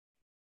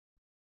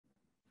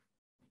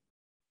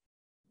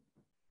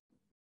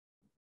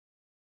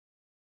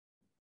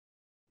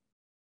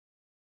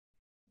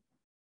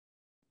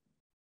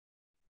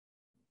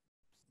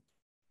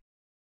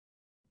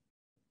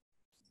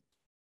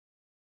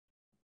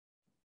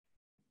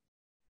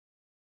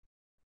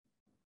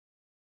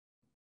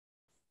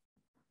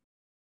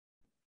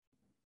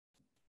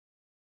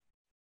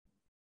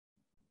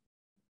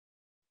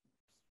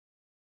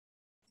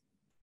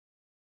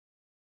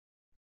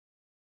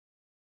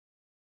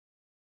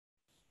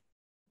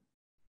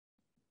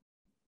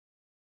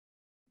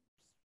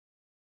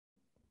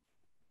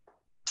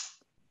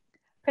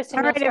Kristen,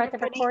 All you'll right, start the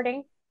everybody.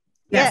 recording.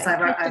 Yeah, Yes, I've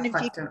Kristen, if you,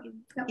 clicked it.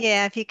 Yep.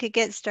 yeah, if you could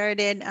get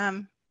started.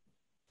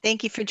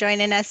 Thank you for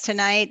joining us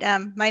tonight.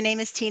 My name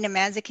is Tina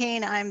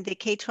Mazzacane. I'm the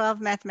K-12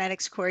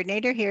 Mathematics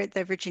Coordinator here at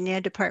the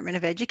Virginia Department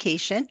of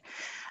Education.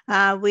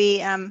 We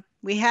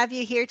have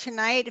you here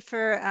tonight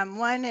for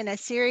one in a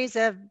series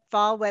of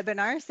fall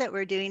webinars that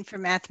we're doing for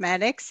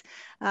mathematics.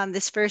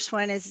 This first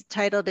one is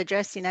titled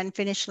Addressing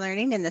Unfinished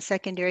Learning in the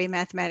Secondary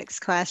Mathematics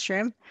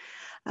Classroom.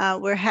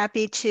 We're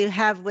happy to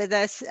have with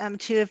us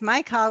two of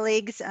my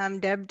colleagues,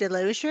 Deb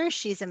Delosier,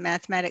 she's a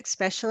mathematics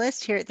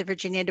specialist here at the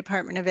Virginia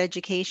Department of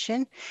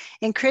Education,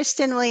 and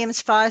Kristen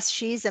Williams-Foss,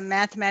 she's a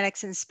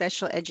mathematics and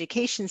special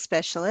education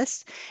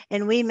specialist,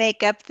 and we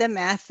make up the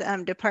math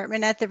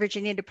department at the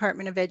Virginia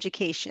Department of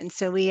Education.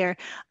 So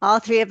all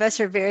three of us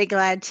are very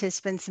glad to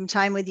spend some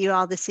time with you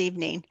all this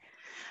evening.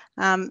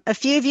 A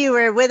few of you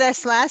were with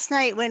us last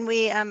night when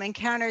we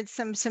encountered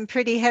some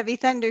pretty heavy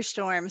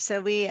thunderstorms.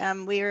 So we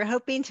were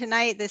hoping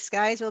tonight the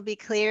skies will be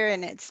clear,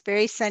 and it's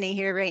very sunny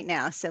here right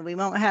now. So we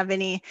won't have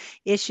any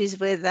issues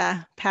with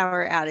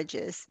power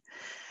outages.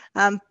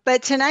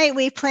 But tonight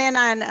we plan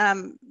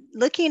on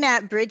looking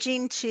at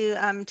bridging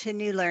to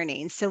new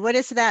learning. So what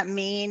does that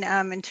mean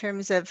in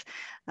terms of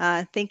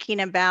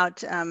thinking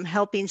about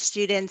helping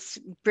students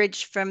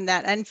bridge from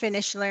that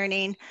unfinished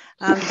learning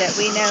that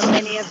we know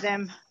many of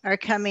them are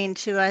coming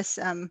to us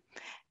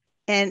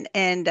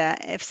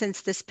if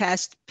since this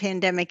past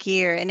pandemic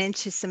year and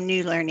into some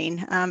new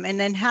learning. And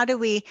then how do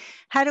we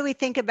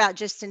think about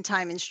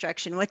just-in-time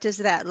instruction? What does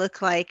that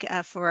look like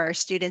for our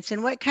students,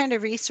 and what kind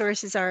of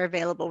resources are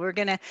available? We're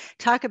going to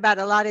talk about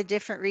a lot of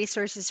different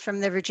resources from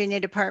the Virginia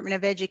Department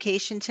of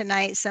Education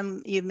tonight.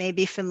 Some you may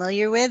be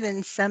familiar with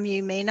and some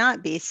you may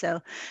not be.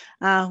 So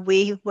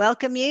we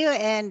welcome you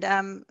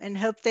and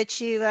hope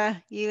that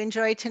you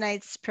enjoy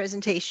tonight's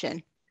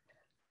presentation.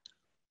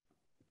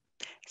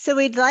 So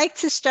we'd like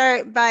to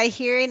start by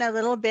hearing a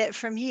little bit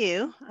from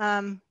you.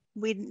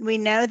 We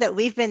know that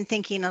we've been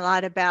thinking a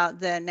lot about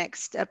the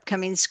next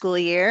upcoming school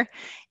year,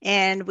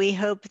 and we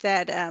hope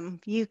that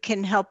you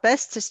can help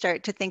us to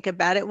start to think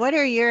about it. What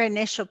are your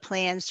initial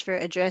plans for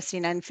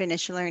addressing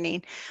unfinished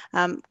learning?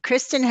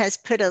 Kristen has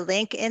put a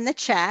link in the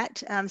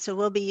chat, so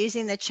we'll be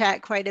using the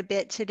chat quite a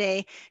bit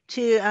today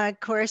to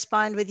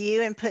correspond with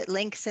you and put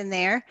links in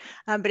there.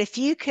 But if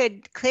you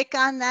could click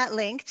on that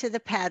link to the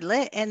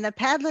Padlet, and the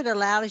Padlet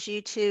allows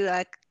you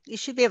to you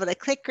should be able to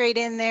click right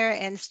in there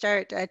and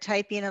start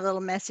typing a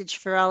little message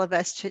for all of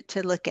us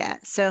to look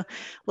at. So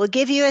we'll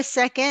give you a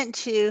second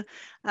to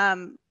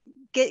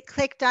get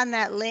clicked on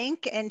that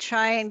link and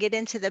try and get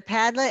into the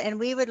Padlet. And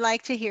we would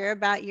like to hear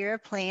about your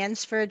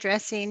plans for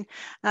addressing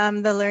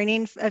the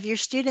learning of your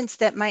students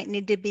that might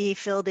need to be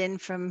filled in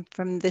from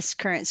this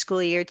current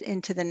school year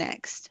into the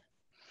next.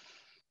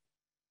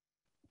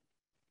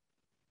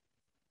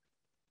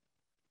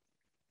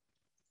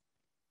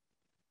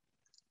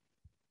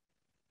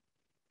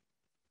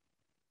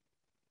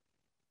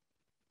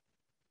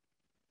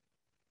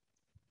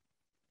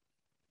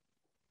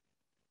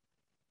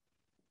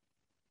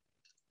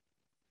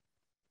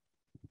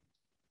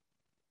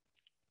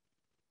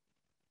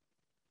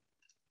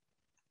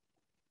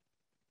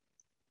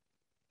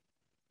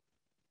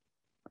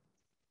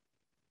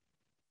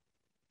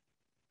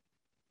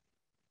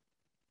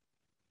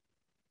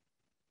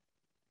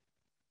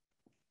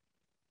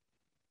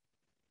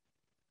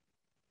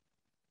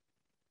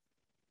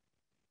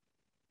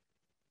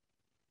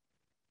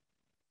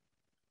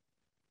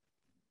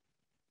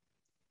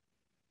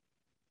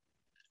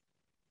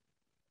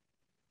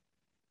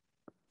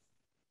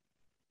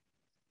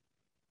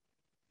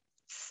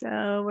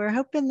 So we're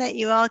hoping that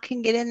you all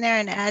can get in there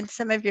and add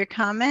some of your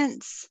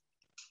comments.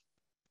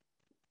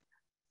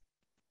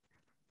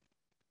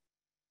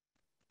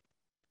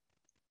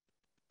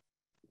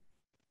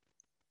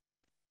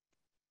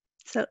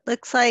 So it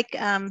looks like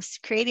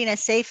creating a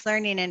safe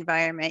learning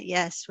environment,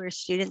 yes, where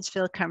students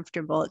feel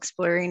comfortable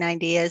exploring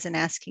ideas and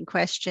asking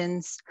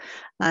questions.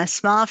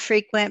 Small,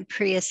 frequent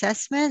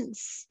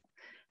pre-assessments.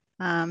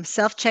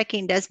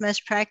 Self-checking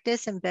Desmos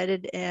practice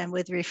embedded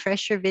with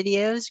refresher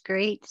videos,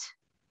 great.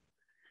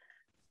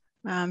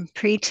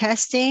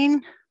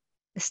 Pre-testing,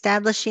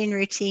 establishing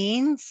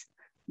routines.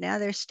 Now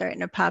they're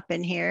starting to pop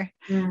in here.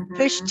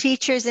 Push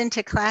teachers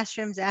into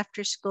classrooms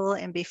after school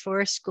and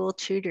before school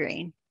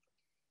tutoring.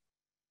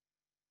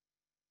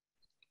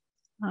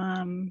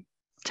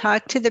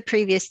 Talk to the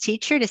previous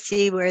teacher to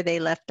see where they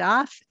left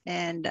off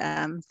and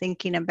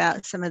thinking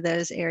about some of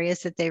those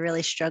areas that they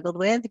really struggled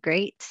with.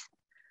 Great.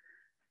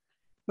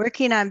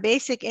 Working on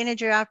basic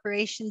integer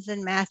operations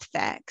and math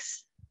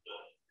facts.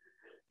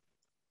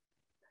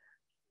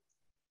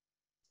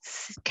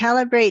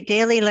 Calibrate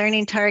daily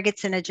learning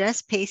targets and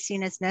adjust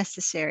pacing as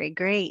necessary.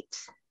 Great.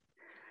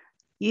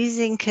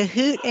 Using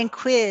Kahoot and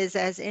quiz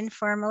as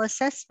informal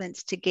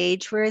assessments to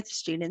gauge where the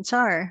students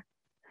are.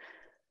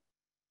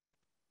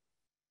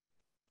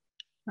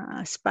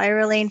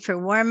 Spiraling for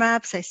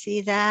warm-ups, I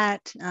see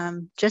that.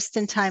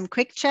 Just-in-time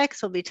quick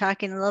checks, we'll be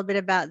talking a little bit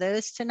about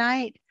those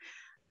tonight.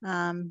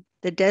 The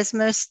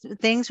Desmos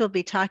things, we'll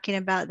be talking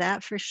about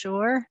that for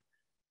sure.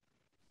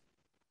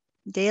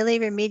 daily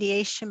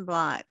remediation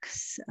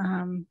blocks,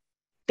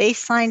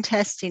 baseline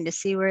testing to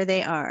see where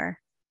they are.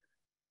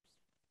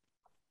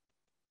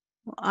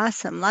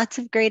 Awesome. Lots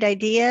of great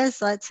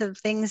ideas, lots of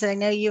things I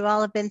know you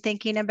all have been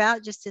thinking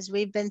about, just as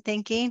we've been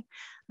thinking,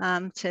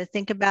 to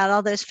think about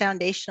all those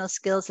foundational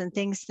skills and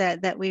things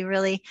that we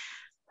really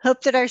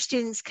hope that our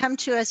students come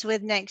to us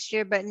with next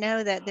year, but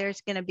know that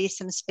there's going to be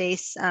some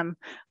space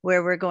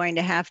where we're going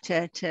to have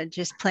to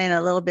just plan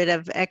a little bit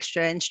of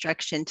extra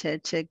instruction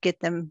to get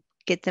them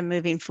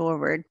moving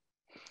forward.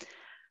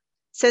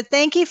 So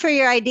thank you for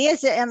your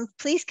ideas.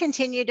 Please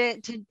continue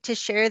to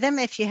share them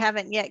if you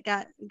haven't yet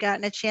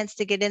gotten a chance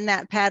to get in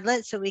that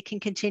Padlet, so we can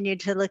continue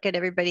to look at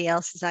everybody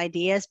else's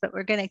ideas, but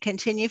we're going to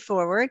continue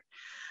forward.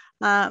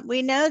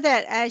 We know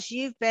that as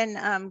you've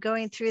been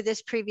going through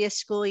this previous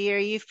school year,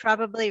 you've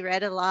probably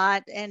read a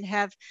lot and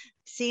have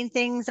seen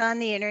things on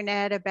the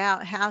internet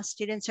about how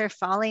students are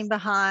falling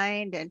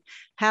behind and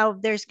how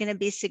there's going to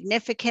be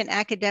significant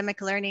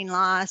academic learning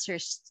loss, or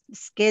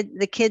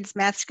the kids'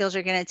 math skills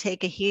are going to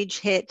take a huge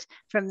hit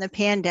from the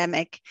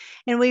pandemic.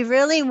 And we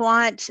really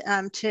want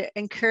to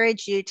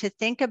encourage you to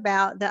think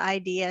about the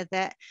idea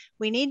that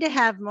we need to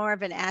have more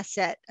of an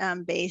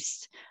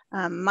asset-based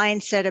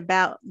mindset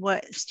about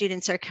what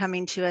students are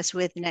coming to us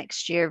with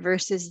next year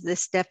versus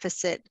this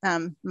deficit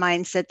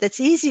mindset that's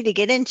easy to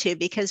get into,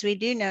 because we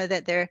do know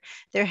that there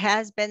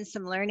has been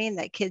some learning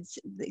that kids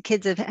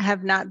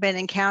have not been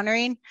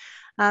encountering,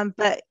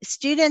 but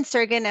students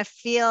are going to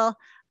feel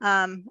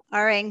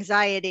our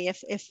anxiety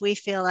if we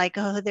feel like,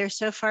 oh, they're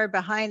so far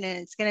behind and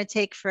it's going to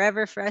take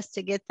forever for us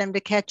to get them to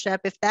catch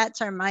up. If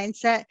that's our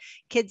mindset,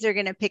 kids are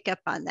going to pick up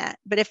on that.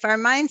 But if our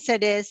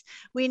mindset is,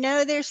 we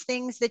know there's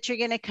things that you're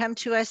going to come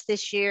to us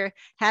this year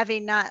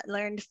having not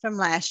learned from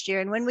last year,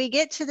 and when we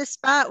get to the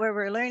spot where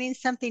we're learning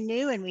something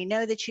new and we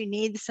know that you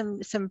need some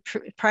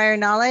prior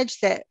knowledge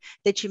that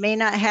you may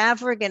not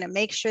have, we're going to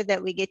make sure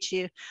that we get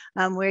you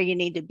where you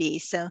need to be.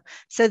 So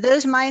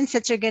those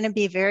mindsets are going to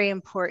be very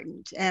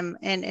important.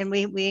 And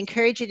we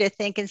encourage you to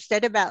think,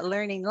 instead about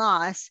learning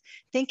loss,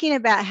 thinking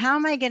about, how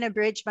am I going to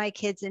bridge my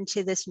kids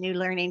into this new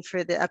learning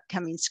for the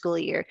upcoming school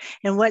year?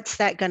 And what's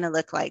that going to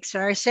look like? So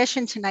our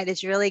session tonight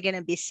is really going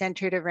to be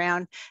centered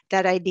around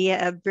that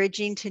idea of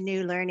bridging to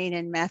new learning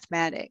in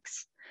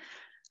mathematics.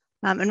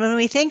 And when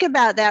we think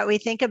about that, we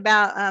think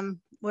about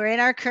we're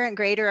in our current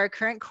grade or our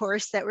current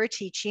course that we're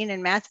teaching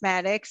in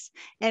mathematics,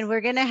 and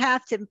we're going to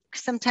have to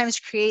sometimes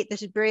create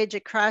this bridge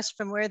across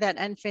from where that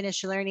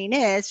unfinished learning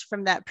is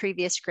from that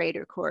previous grade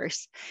or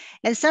course.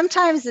 And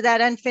sometimes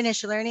that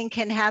unfinished learning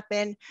can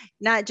happen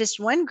not just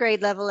one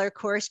grade level or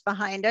course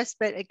behind us,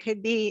 but it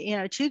could be,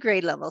 2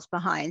 grade levels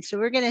behind. So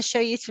we're going to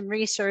show you some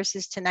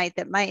resources tonight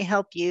that might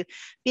help you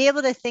be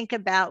able to think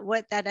about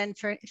what that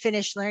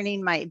unfinished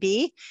learning might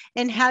be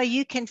and how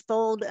you can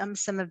fold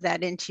some of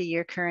that into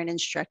your current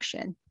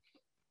instruction.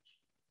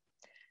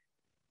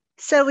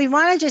 So we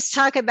want to just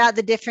talk about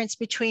the difference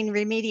between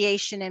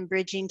remediation and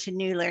bridging to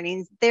new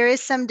learning. There is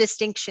some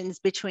distinctions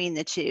between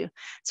the two.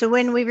 So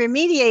when we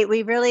remediate,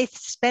 we really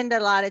spend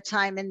a lot of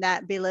time in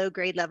that below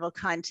grade level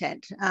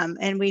content.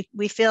 And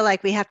we feel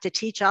like we have to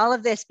teach all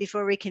of this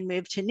before we can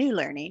move to new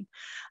learning.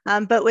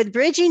 But with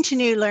bridging to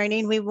new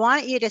learning, we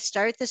want you to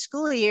start the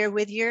school year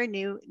with your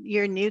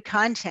new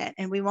content.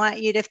 And we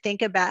want you to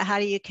think about, how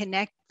do you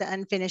connect the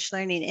unfinished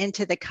learning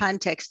into the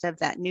context of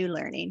that new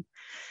learning?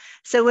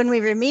 So when we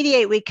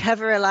remediate, we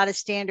cover a lot of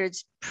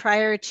standards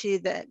prior to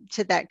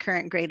that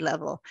current grade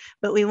level,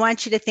 but we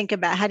want you to think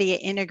about, how do you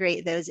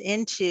integrate those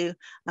into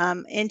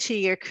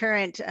your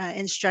current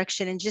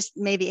instruction, and just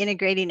maybe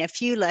integrating a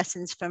few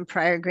lessons from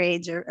prior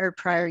grades or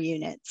prior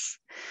units.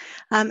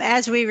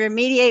 As we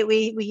remediate,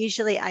 we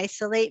usually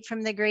isolate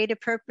from the grade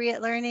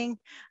appropriate learning,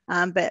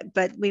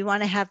 but we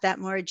want to have that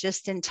more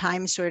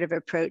just-in-time sort of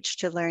approach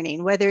to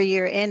learning. Whether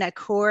you're in a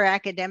core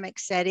academic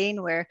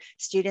setting where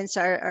students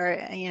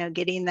are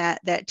getting that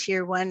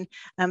tier 1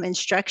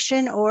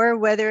 instruction, or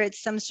whether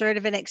it's some sort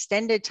of an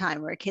extended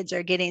time where kids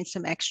are getting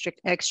some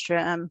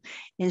extra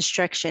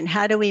instruction.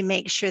 How do we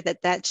make sure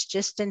that that's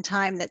just in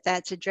time,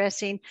 that's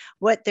addressing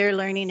what they're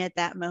learning at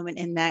that moment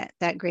in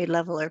that grade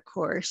level or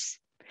course?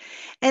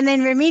 And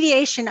then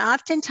remediation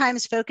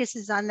oftentimes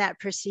focuses on that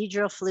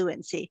procedural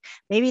fluency.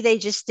 Maybe they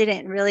just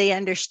didn't really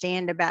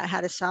understand about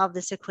how to solve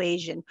this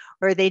equation,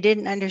 or they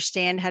didn't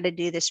understand how to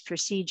do this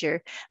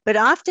procedure. But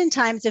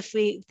oftentimes, if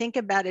we think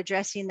about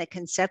addressing the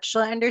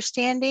conceptual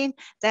understanding,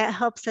 that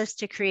helps us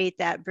to create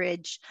that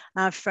bridge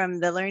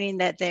from the learning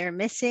that they're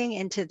missing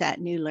into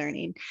that new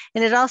learning.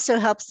 And it also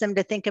helps them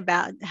to think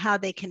about how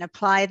they can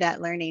apply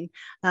that learning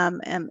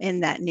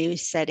in that new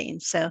setting.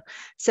 So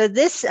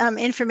this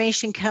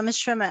information comes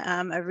from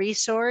a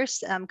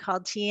resource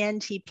called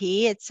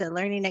TNTP. It's a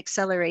learning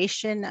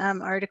acceleration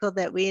article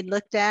that we had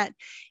looked at.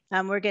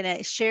 We're going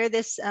to share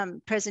this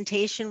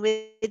presentation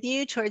with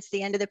you towards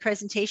the end of the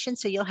presentation,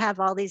 so you'll have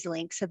all these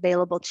links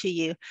available to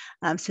you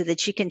so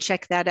that you can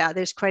check that out.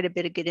 There's quite a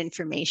bit of good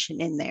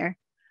information in there.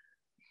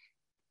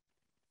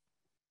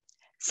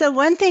 So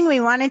one thing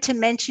we wanted to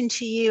mention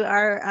to you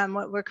are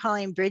what we're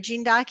calling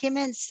bridging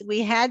documents.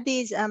 We had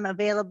these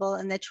available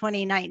in the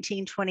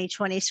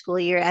 2019-2020 school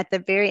year at the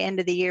very end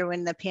of the year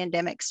when the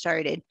pandemic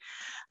started.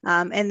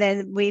 And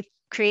then we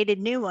created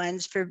new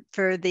ones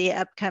for the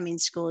upcoming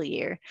school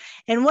year.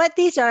 And what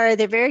these are,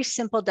 they're very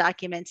simple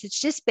documents.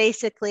 It's just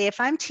basically, if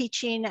I'm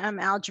teaching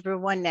Algebra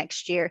 1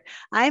 next year,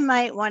 I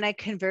might want to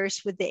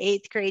converse with the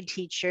 8th grade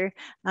teacher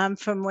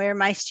from where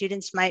my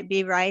students might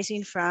be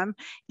rising from,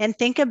 and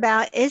think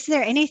about, is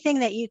there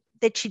anything that you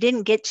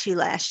didn't get to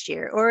last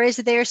year? Or is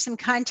there some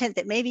content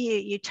that maybe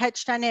you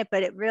touched on it,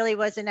 but it really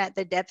wasn't at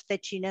the depth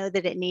that you know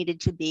that it needed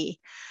to be?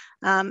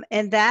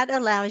 And that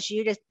allows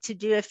you to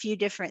do a few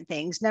different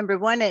things. Number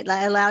one, it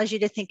allows you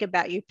to think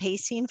about your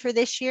pacing for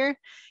this year.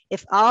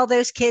 If all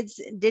those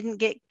kids didn't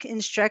get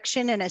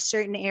instruction in a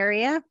certain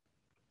area,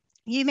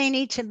 you may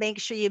need to make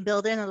sure you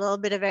build in a little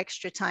bit of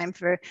extra time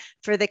for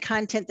the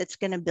content that's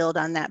going to build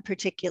on that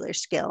particular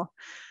skill.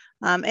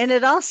 And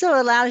it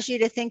also allows you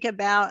to think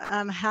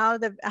about how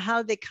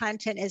the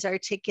content is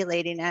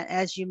articulating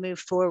as you move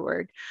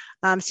forward.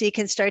 So you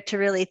can start to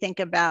really think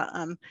about,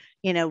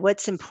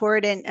 what's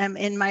important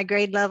in my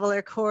grade level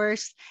or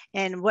course,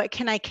 and what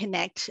can I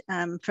connect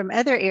from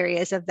other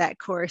areas of that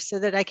course so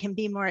that I can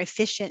be more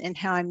efficient in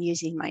how I'm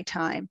using my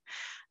time.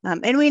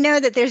 And we know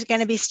that there's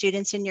going to be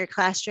students in your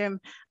classroom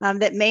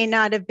that may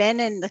not have been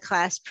in the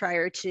class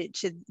prior to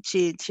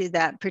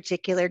that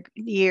particular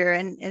year,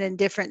 and in a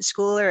different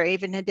school or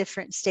even a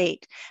different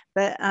state.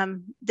 But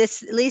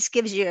this at least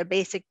gives you a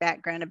basic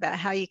background about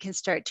how you can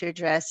start to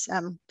address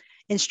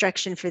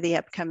instruction for the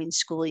upcoming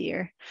school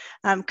year.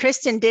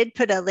 Kristen did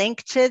put a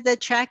link to the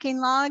tracking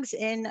logs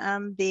in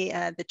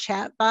the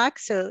chat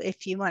box. So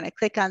if you want to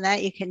click on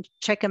that, you can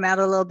check them out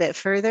a little bit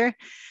further.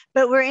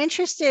 But we're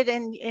interested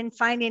in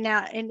finding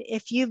out, and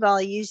if you've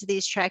all used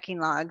these tracking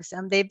logs.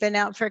 They've been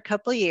out for a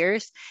couple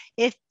years.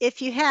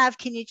 If you have,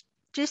 can you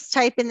just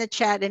type in the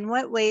chat, in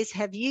what ways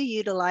have you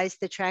utilized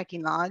the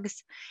tracking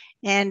logs,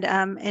 and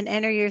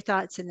enter your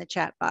thoughts in the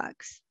chat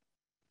box.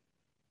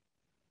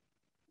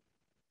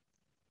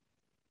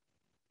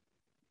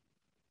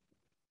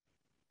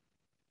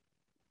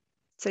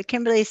 So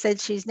Kimberly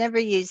said she's never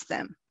used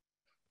them.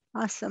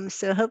 Awesome.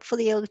 So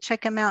hopefully you'll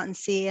check them out and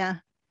see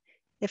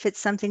if it's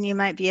something you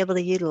might be able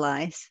to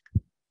utilize.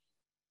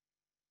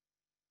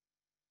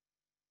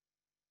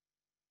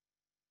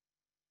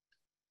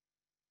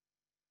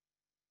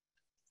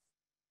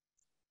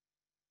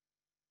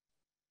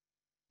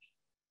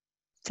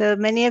 So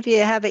many of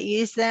you haven't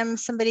used them.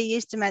 Somebody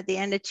used them at the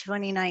end of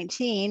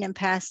 2019 and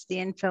passed the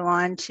info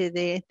on to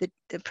the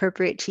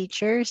appropriate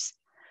teachers.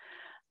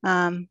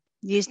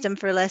 Used them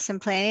for lesson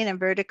planning and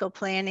vertical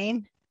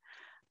planning.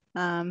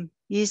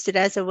 Used it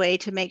as a way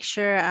to make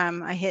sure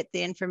I hit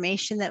the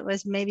information that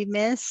was maybe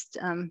missed.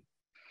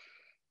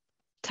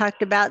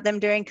 Talked about them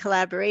during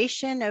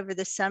collaboration over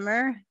the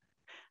summer,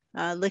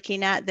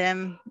 looking at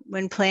them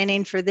when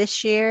planning for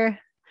this year.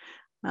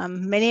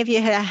 Many of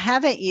you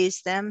haven't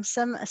used them.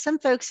 Some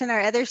folks in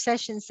our other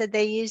sessions said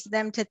they used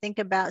them to think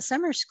about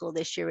summer school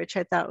this year, which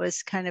I thought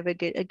was kind of a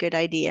good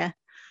idea.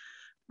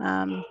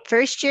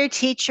 First year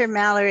teacher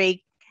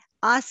Mallory,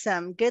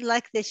 awesome. Good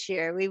luck this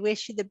year. We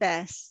wish you the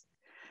best.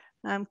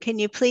 Can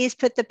you please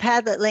put the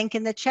Padlet link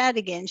in the chat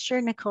again? Sure,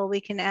 Nicole,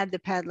 we can add the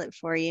Padlet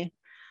for you.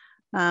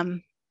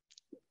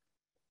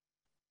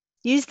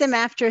 Use them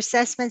after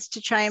assessments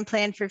to try and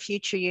plan for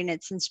future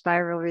units and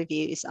spiral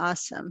reviews.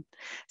 Awesome.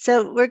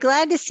 So we're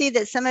glad to see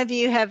that some of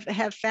you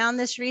have found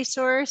this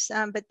resource,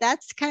 but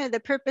that's kind of the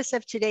purpose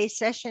of today's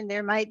session.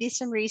 There might be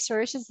some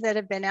resources that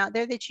have been out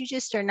there that you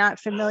just are not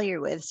familiar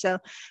with. So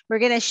we're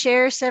going to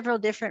share several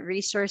different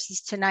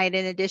resources tonight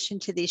in addition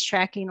to these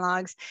tracking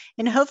logs,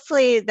 and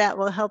hopefully that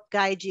will help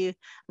guide you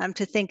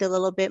to think a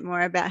little bit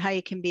more about how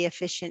you can be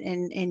efficient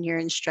in your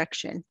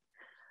instruction.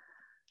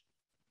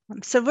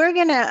 So we're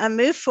going to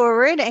move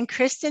forward, and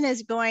Kristen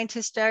is going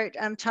to start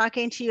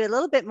talking to you a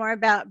little bit more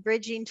about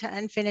bridging to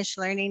unfinished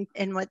learning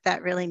and what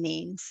that really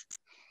means.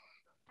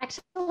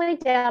 Actually,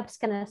 Deb's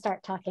going to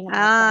start talking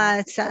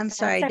about that. I'm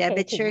sorry, Deb,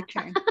 it's your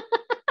turn.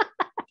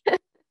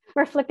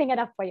 We're flipping it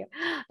up for you.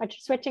 We're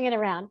switching it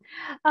around.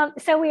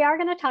 So we are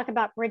going to talk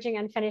about bridging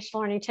unfinished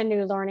learning to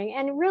new learning.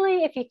 And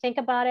really, if you think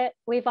about it,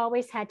 we've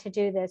always had to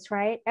do this,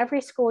 right?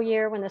 Every school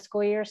year, when the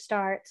school year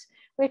starts,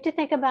 we have to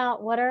think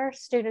about what our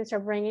students are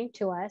bringing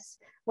to us,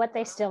 what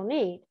they still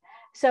need.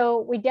 So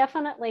we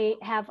definitely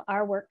have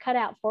our work cut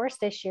out for us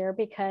this year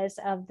because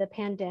of the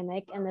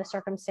pandemic and the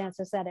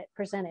circumstances that it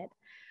presented.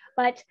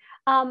 But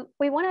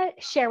we want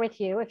to share with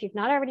you, if you've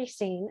not already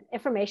seen,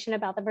 information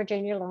about the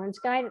Virginia Learns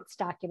guidance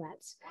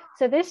documents.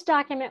 So this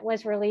document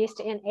was released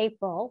in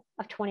April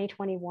of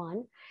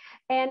 2021,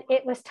 and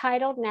it was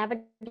titled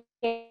Navigating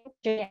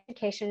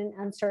Education in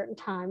Uncertain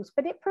Times,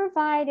 but it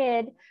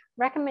provided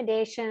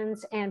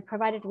recommendations and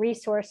provided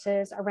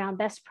resources around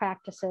best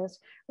practices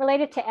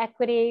related to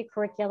equity,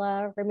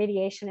 curricula,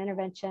 remediation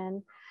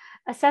intervention,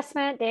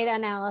 assessment, data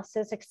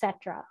analysis,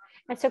 etc.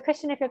 And so,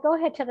 Kristen, if you go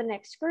ahead to the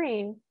next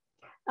screen,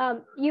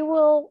 you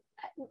will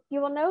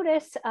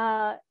notice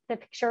the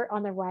picture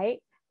on the right.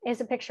 is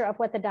a picture of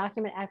what the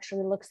document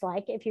actually looks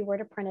like if you were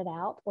to print it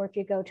out or if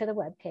you go to the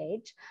web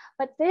page.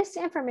 But this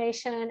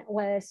information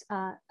was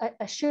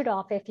a shoot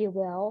off, if you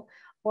will,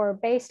 or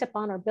based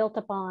upon or built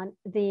upon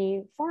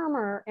the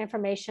former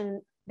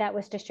information that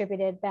was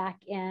distributed back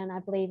in, I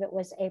believe it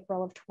was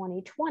April of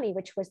 2020,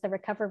 which was the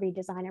Recovery,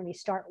 Design, and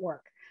Restart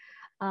work.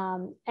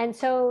 And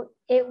so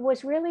it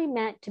was really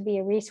meant to be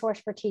a resource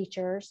for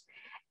teachers,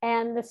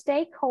 and the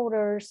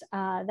stakeholders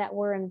that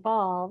were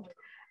involved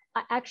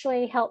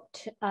actually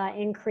helped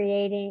in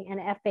creating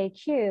an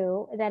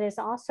FAQ that is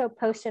also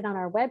posted on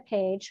our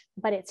webpage,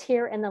 but it's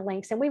here in the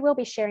links. And we will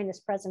be sharing this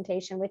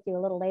presentation with you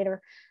a little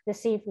later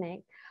this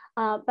evening.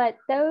 But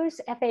those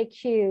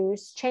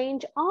FAQs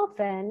change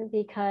often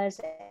because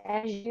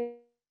as you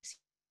see,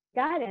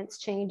 guidance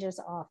changes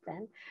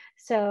often.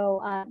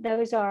 So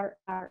those are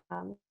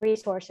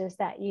resources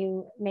that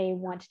you may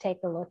want to take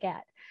a look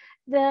at.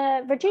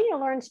 The Virginia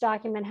Learns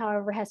document,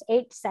 however, has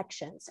 8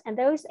 sections, and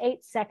those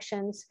 8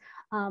 sections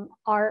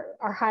are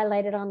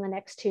highlighted on the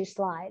next 2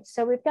 slides.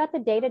 So we've got the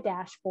data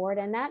dashboard,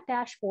 and that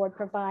dashboard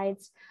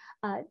provides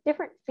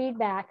different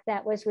feedback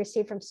that was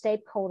received from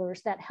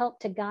stakeholders that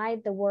helped to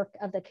guide the work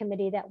of the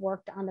committee that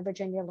worked on the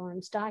Virginia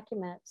Learns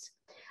documents.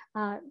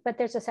 But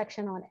there's a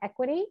section on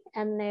equity,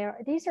 and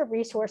these are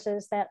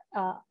resources that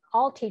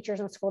all teachers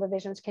and school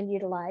divisions can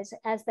utilize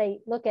as they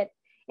look at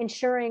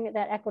ensuring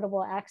that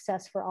equitable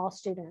access for all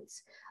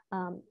students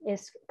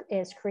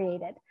is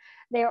created.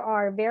 There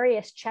are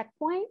various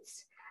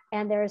checkpoints,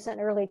 and there's an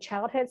early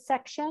childhood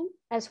section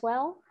as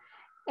well.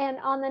 And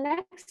on the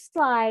next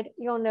slide,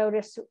 you'll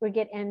notice we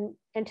get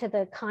into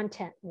the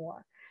content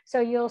more. So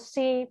you'll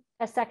see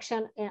a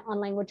section on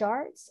language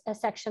arts, a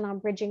section on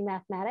bridging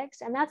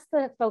mathematics, and that's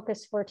the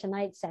focus for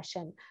tonight's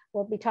session.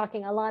 We'll be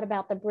talking a lot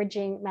about the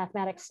bridging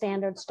mathematics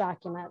standards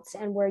documents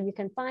and where you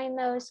can find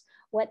those,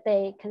 what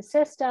they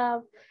consist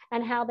of,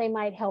 and how they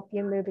might help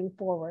you moving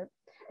forward.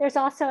 There's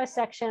also a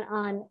section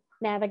on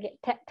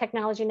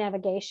technology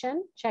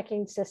navigation,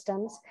 checking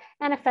systems,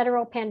 and a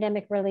federal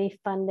pandemic relief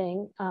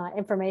funding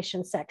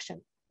information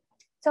section.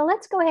 So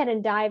let's go ahead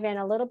and dive in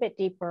a little bit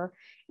deeper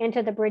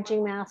into the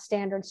Bridging Math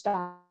Standards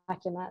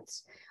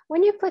documents.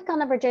 When you click on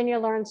the Virginia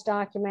Learns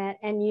document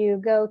and you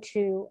go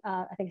to,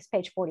 I think it's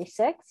page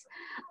 46,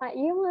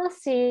 you will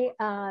see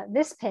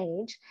this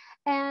page,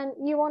 and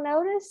you will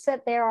notice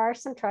that there are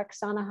some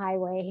trucks on a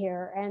highway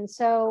here. And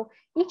so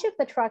each of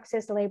the trucks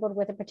is labeled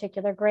with a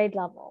particular grade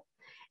level.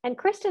 And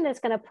Kristen is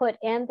going to put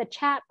in the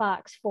chat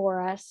box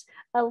for us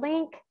a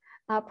link.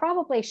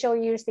 Probably she'll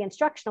use the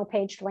instructional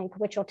page link,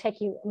 which will take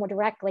you more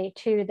directly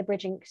to the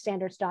Bridging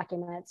Standards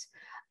documents.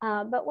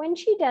 But when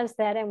she does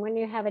that, and when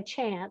you have a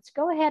chance,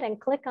 go ahead and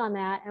click on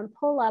that and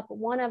pull up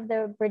one of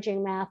the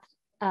Bridging Math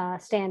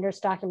Standards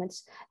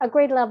documents, a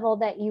grade level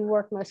that you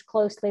work most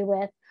closely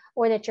with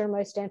or that you're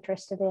most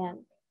interested in.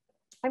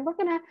 And we're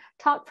going to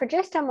talk for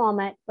just a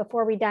moment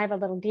before we dive a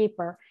little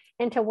deeper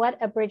into what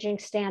a bridging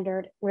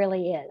standard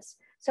really is.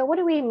 So what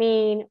do we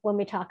mean when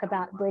we talk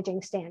about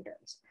bridging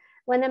standards?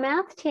 When the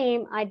math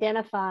team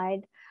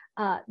identified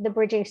the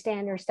bridging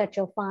standards that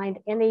you'll find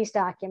in these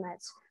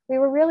documents, we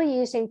were really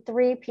using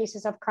 3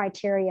 pieces of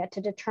criteria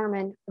to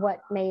determine what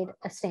made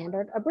a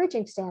standard a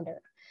bridging standard.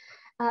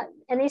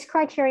 And these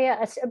criteria,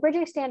 a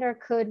bridging standard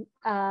could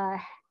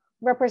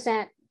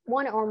represent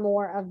one or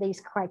more of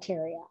these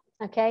criteria,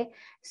 okay?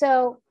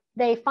 So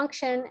they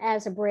function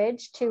as a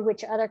bridge to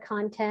which other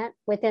content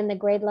within the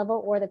grade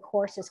level or the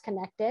course is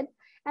connected,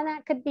 and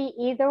that could be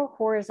either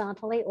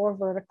horizontally or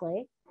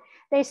vertically.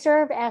 They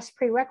serve as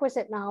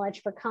prerequisite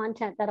knowledge for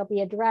content that'll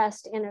be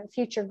addressed in a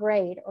future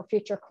grade or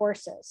future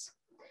courses.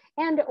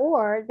 And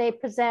or they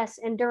possess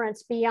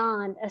endurance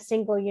beyond a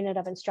single unit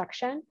of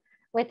instruction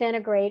within a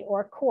grade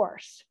or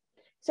course.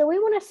 So we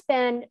want to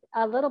spend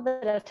a little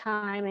bit of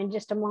time in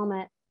just a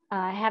moment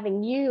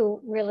having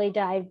you really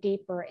dive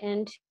deeper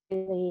into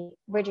the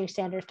Bridging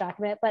Standards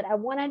document, but I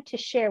wanted to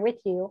share with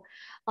you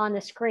on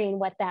the screen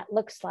what that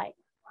looks like.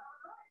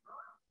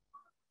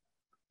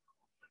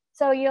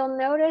 So you'll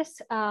notice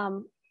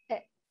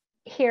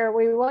here,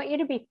 we want you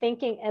to be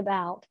thinking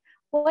about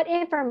what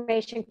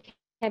information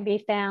can be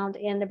found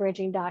in the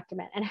bridging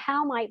document and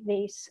how might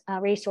these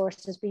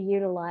resources be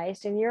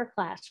utilized in your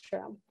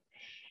classroom.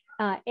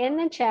 In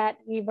the chat,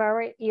 you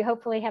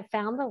hopefully have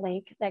found the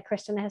link that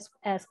Kristen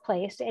has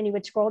placed, and you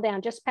would scroll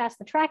down just past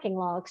the tracking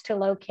logs to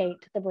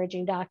locate the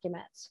bridging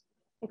documents.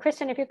 And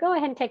Kristen, if you go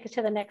ahead and take us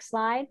to the next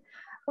slide,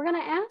 we're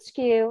going to ask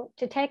you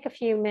to take a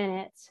few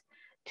minutes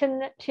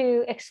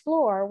to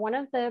explore one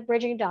of the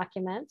bridging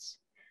documents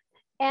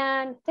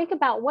and think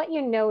about what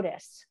you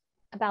notice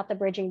about the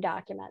bridging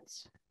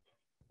documents,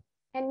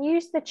 and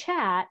use the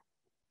chat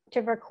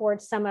to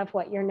record some of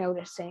what you're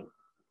noticing.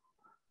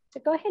 So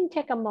go ahead and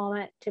take a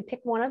moment to pick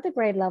one of the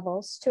grade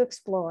levels to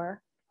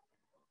explore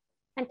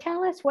and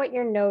tell us what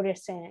you're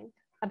noticing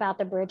about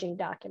the bridging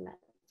documents.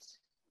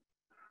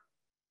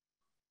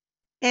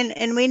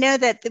 And we know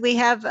that we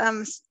have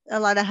a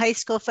lot of high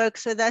school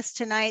folks with us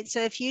tonight.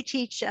 So if you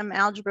teach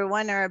Algebra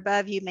 1 or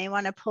above, you may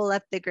want to pull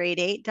up the grade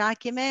 8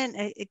 document.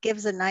 It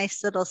gives a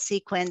nice little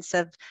sequence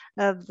of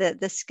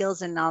the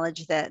skills and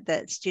knowledge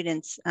that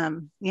students,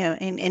 you know,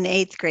 in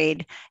 8th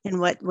grade and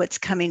what's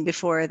coming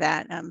before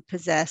that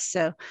possess.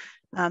 So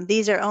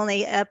these are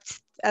only up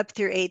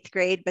through 8th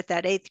grade, but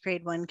that 8th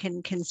grade one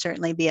can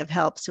certainly be of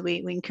help. So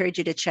we encourage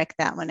you to check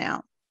that one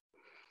out.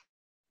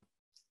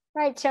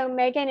 Right, so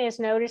Megan is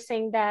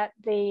noticing that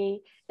the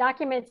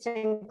documents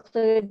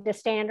include the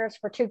standards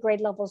for 2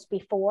 grade levels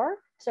before.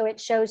 So it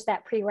shows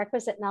that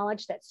prerequisite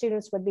knowledge that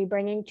students would be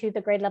bringing to the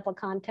grade level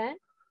content.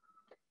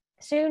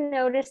 Sue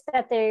noticed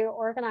that they're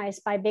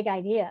organized by big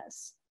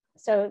ideas.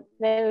 So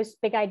those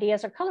big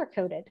ideas are color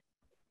coded.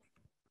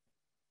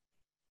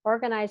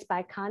 Organized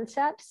by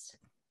concepts.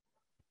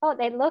 Oh,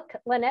 they look,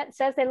 Lynette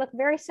says they look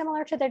very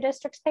similar to their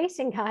district's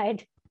pacing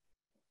guide.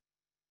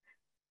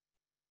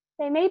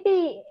 They may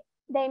be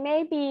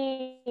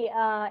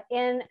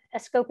in a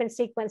scope and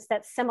sequence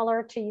that's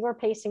similar to your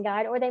pacing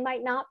guide, or they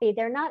might not be.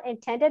 They're not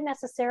intended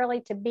necessarily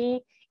to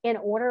be in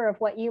order of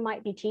what you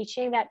might be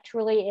teaching. That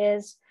truly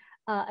is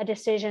a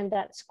decision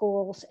that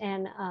schools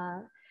and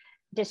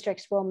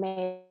districts will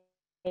make.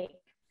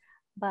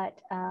 But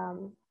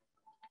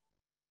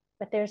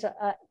there's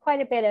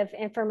quite a bit of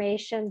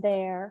information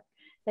there.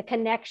 The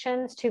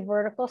connections to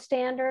vertical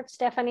standards,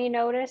 Stephanie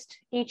noticed,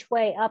 each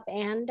way up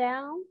and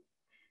down.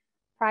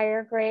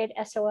 Prior grade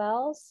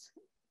SOLs,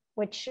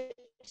 which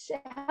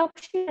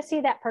helps you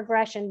see that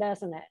progression,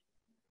 doesn't it?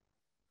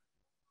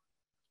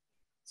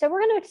 So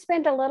we're going to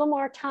spend a little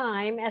more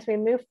time as we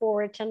move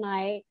forward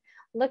tonight,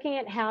 looking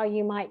at how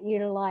you might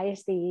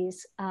utilize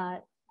these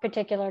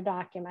particular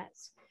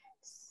documents.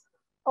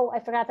 Oh, I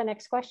forgot the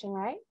next question,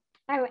 right?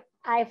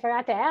 I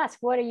forgot to ask,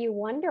 what are you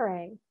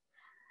wondering?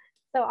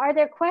 So are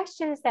there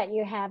questions that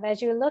you have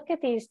as you look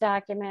at these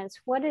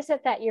documents? What is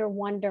it that you're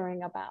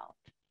wondering about?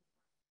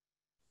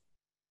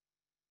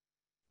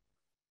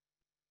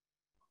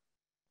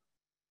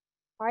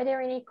 Are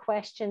there any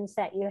questions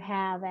that you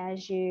have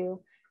as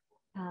you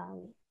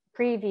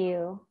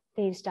preview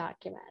these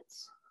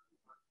documents?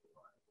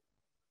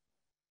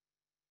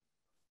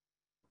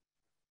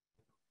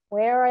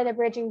 Where are the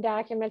bridging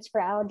documents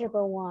for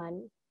Algebra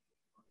 1?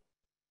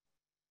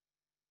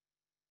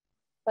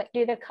 What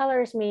do the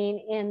colors mean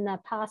in the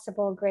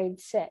possible grade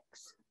 6?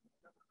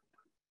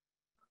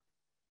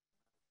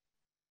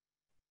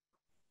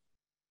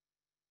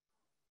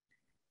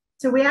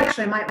 So we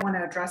actually might want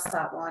to address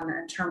that one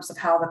in terms of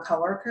how the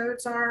color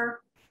codes are.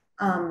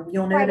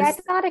 You'll notice. Right, I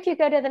thought if you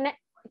go to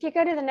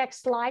the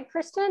next slide,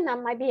 Kristen,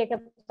 that might be a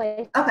good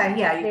place. Okay,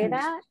 yeah, you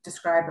can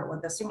describe it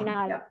with this one.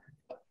 Yep.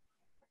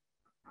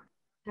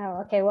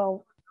 Oh, okay.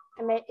 Well,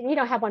 I mean, you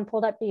don't have one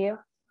pulled up, do you?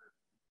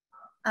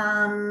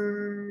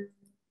 No,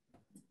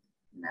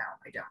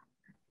 I don't.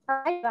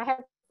 I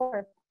have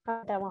four.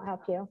 That won't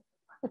help you.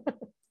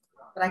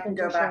 But I can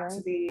go back to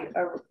the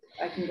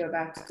I can go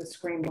back to the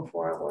screen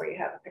before where you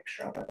have a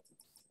picture of it.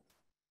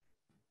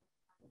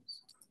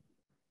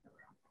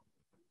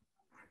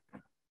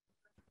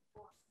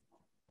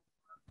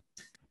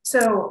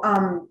 So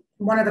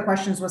one of the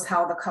questions was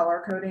how the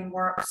color coding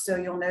works. So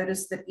you'll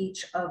notice that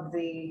each of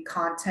the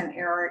content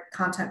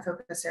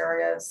focus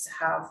areas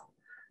have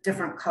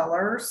different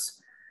colors.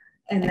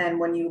 And then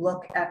when you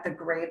look at the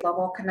grade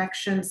level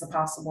connections, the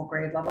possible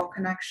grade level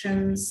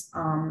connections,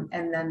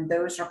 and then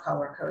those are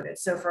color coded.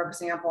 So for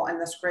example, in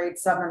this grade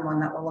 7 one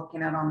that we're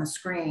looking at on the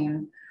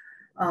screen,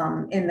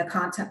 in the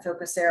content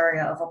focus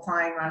area of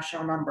applying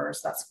rational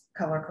numbers, that's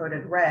color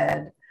coded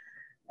red.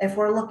 If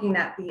we're looking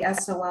at the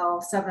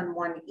SOL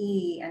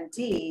 7.1E and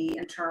D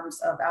in terms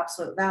of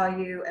absolute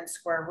value and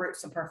square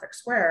roots and perfect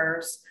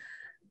squares,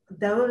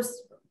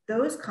 those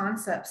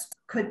concepts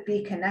could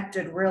be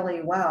connected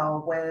really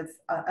well with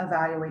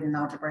evaluating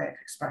algebraic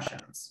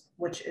expressions,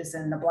 which is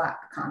in the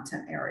black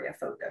content area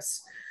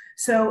focus.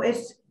 So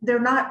they're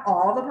not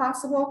all the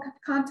possible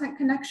content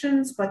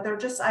connections, but they're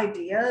just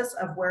ideas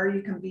of where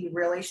you can be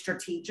really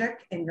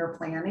strategic in your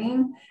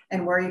planning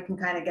and where you can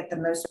kind of get the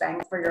most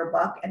bang for your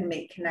buck and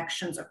make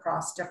connections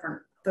across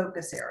different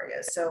focus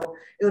areas. So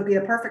it would be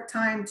a perfect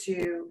time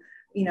to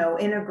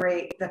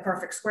integrate the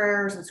perfect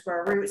squares and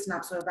square roots and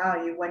absolute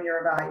value when you're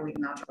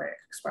evaluating algebraic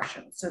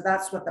expressions. So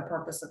that's what the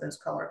purpose of those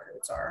color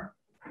codes are.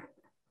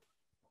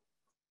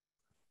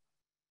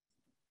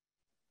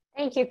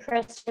 Thank you,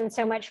 Kristen,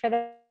 so much for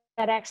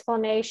that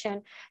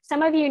explanation.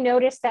 Some of you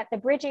noticed that the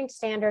bridging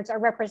standards are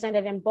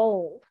represented in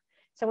bold.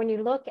 So when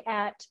you look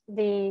at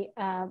the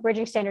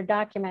bridging standard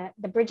document,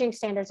 the bridging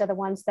standards are the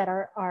ones that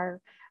are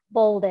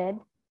bolded.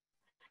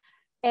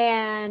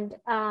 And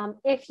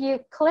if you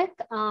click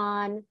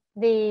on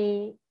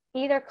the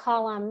either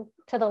column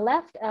to the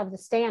left of the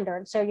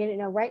standard, so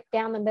right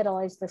down the middle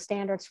is the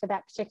standards for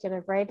that particular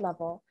grade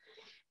level.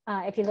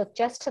 If you look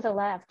just to the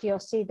left, you'll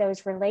see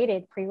those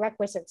related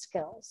prerequisite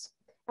skills.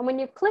 And when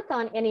you click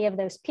on any of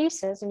those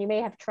pieces, and you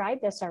may have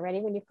tried this already,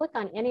 when you click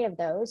on any of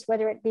those,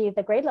 whether it be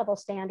the grade level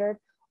standard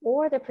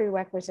or the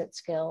prerequisite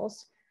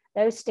skills,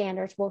 those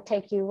standards will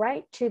take you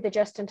right to the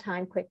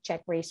just-in-time quick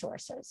check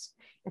resources.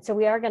 And so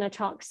we are going to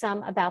talk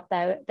some about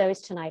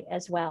those tonight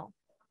as well.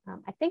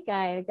 I think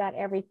I got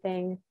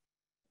everything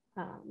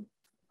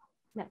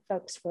that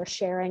folks were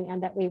sharing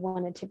and that we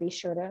wanted to be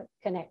sure to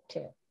connect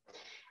to.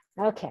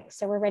 Okay,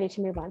 so we're ready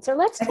to move on. So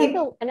let's take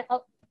go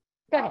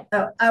ahead.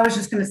 I was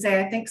just going to say,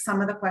 I think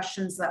some of the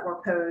questions that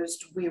were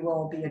posed, we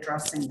will be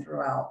addressing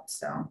throughout.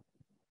 So.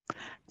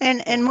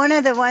 And one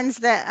of the ones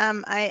that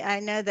I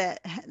know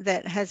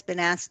that has been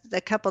asked a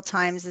couple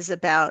times is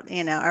about,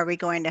 are we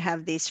going to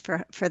have these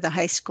for the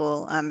high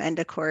school end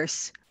of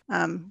course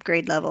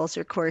grade levels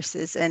or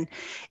courses, and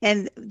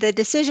the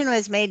decision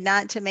was made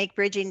not to make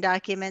bridging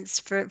documents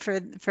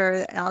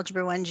for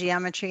Algebra 1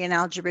 geometry and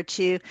Algebra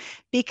 2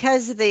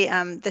 because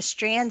the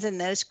strands in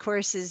those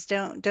courses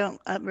don't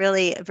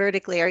really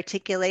vertically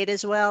articulate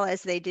as well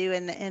as they do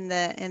in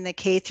the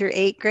K through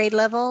 8 grade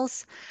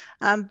levels.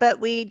 But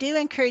we do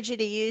encourage you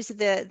to use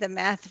the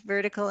math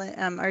vertical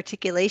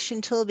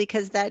articulation tool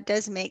because that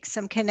does make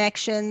some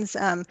connections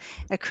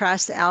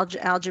across the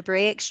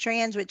algebraic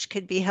strands, which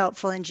could be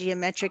helpful in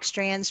geometric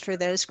strands for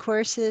those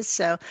courses.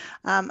 So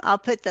I'll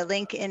put the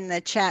link in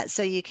the chat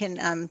so you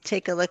can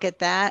take a look at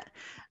that.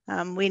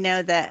 We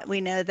know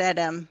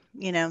that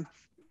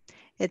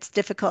it's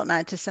difficult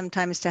not to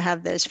sometimes to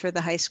have those for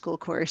the high school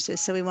courses.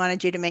 So we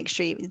wanted you to make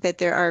sure that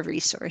there are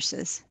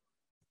resources.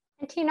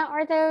 And Tina,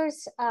 are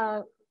those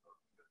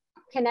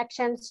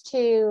connections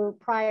to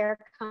prior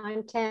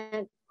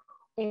content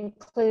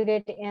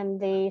included in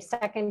the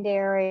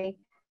secondary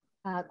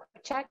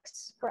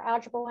checks for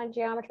Algebra 1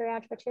 geometry,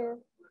 Algebra 2?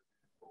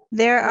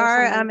 There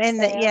are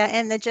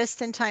in the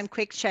just-in-time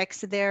quick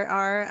checks, there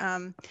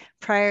are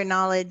prior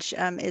knowledge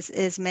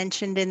is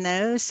mentioned in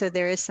those. So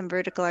there is some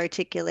vertical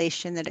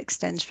articulation that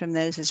extends from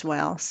those as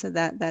well. So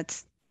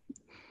that's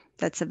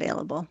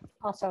available.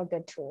 Also a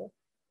good tool.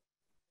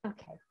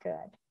 Okay,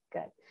 good.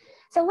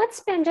 So let's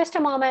spend just a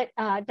moment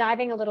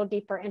diving a little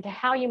deeper into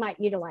how you might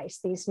utilize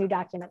these new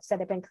documents that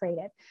have been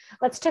created.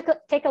 Let's take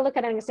a look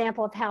at an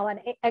example of how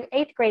an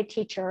 8th grade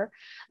teacher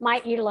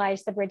might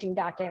utilize the bridging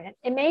document.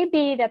 It may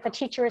be that the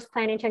teacher is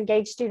planning to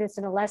engage students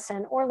in a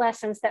lesson or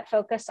lessons that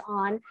focus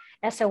on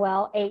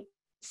SOL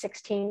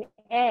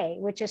 816A,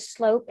 which is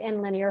slope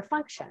and linear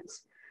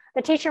functions.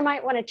 The teacher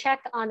might want to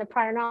check on the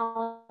prior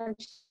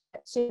knowledge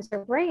that students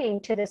are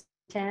bringing to this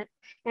content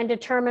and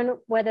determine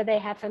whether they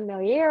have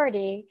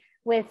familiarity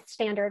with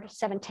standard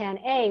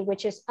 710A,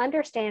 which is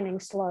understanding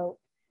slope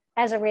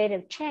as a rate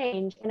of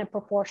change in a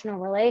proportional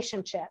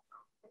relationship.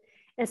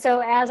 And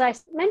so as I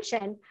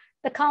mentioned,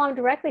 the column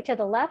directly to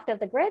the left of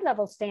the grade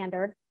level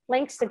standard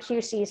links the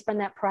QCs from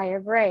that prior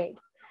grade.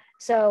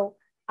 So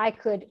I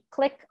could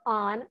click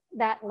on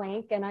that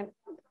link and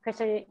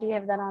Krista, do you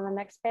have that on the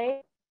next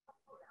page?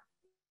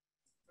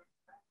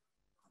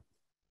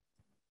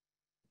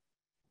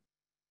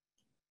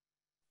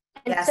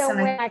 And yes, so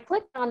when I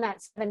click on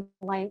that 7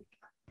 link,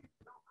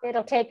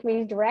 it'll take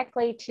me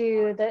directly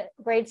to the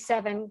grade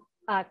 7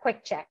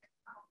 quick check.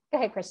 Go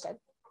ahead, Kristen.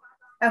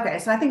 Okay,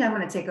 so I think I'm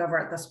going to take over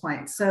at this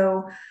point.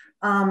 So,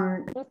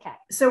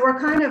 so we're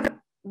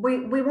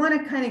we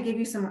want to kind of give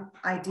you some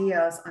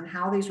ideas on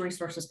how these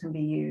resources can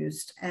be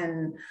used,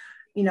 and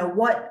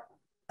what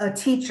a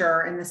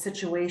teacher in this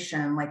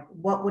situation, like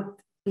what would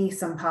be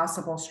some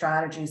possible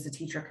strategies the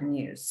teacher can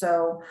use.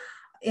 So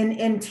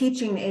in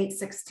teaching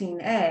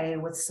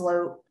 816A with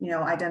slope,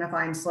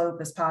 identifying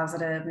slope as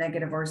positive,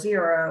 negative, or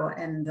 0,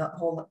 and the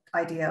whole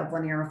idea of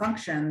linear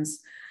functions,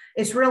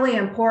 it's really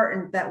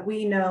important that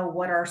we know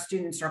what our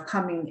students are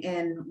coming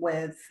in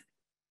with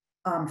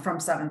from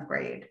 7th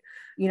grade.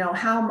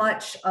 How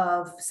much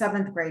of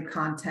 7th grade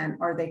content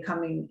are they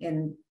coming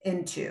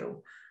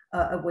into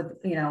with,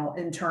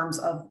 in terms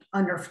of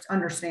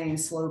understanding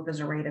slope as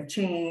a rate of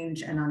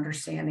change and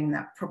understanding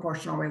that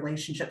proportional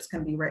relationships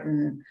can be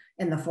written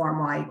in the form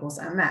y equals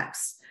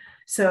mx.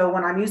 So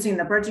when I'm using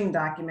the bridging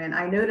document,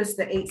 I notice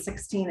that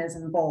 816 is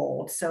in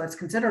bold, so it's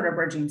considered a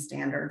bridging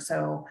standard.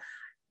 So,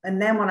 and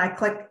then when I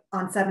click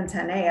on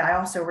 710A, I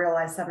also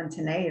realize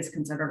 710A is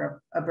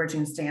considered a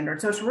bridging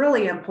standard. So it's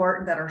really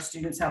important that our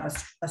students have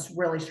a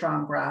really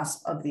strong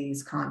grasp of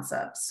these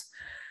concepts.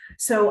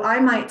 So I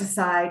might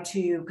decide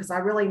to, because I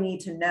really need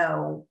to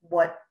know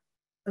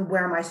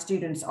where my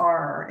students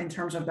are in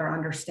terms of their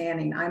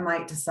understanding, I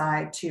might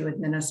decide to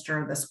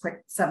administer this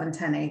quick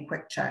 710A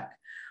quick check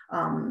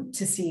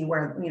to see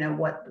where,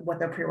 what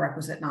their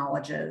prerequisite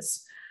knowledge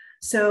is.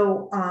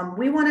 So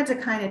we wanted to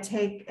kind of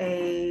take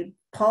a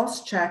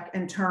pulse check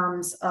in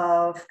terms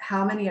of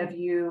how many of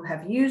you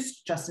have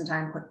used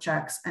just-in-time quick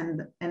checks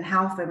and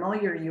how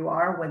familiar you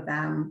are with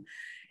them.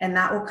 And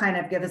that will kind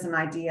of give us an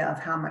idea of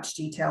how much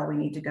detail we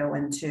need to go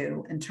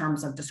into in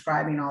terms of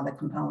describing all the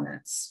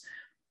components.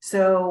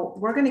 So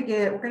we're going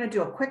to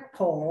do a quick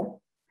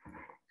poll.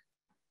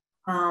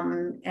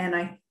 And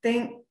I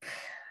think,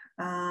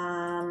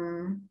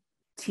 Tina,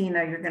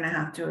 you're going to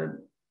have to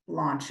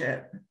launch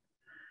it.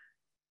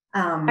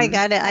 I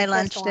got it. I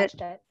launched it.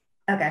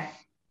 Okay.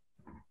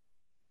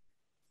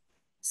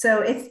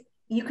 So if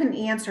you can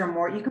answer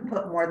more, you can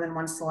put more than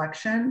one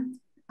selection.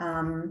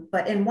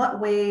 But in what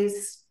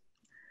ways,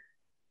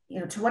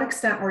 to what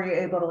extent were you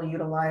able to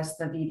utilize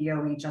the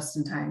VDOE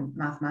just-in-time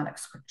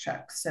mathematics quick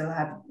checks? So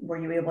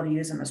were you able to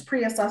use them as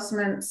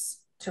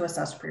pre-assessments to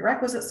assess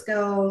prerequisite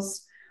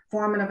skills,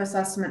 formative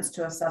assessments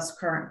to assess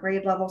current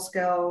grade level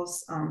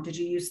skills? Did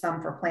you use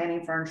them for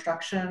planning for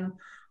instruction,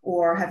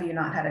 or have you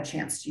not had a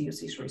chance to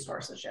use these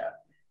resources yet?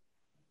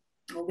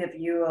 We'll give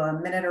you a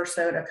minute or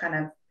so to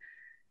kind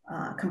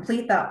of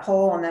complete that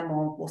poll, and then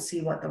we'll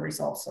see what the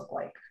results look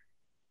like.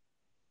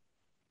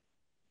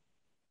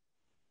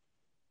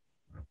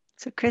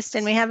 So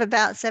Kristen, we have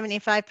about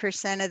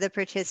 75% of the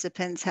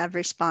participants have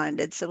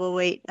responded. So we'll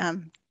wait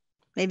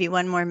maybe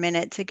one more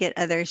minute to get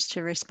others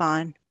to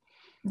respond.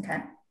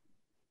 Okay.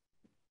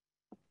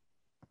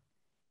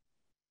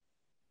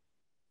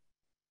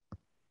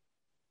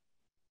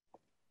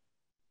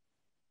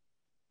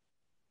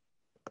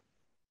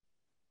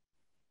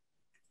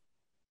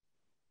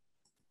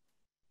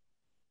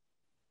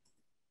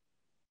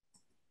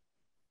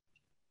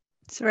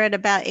 So we're at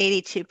about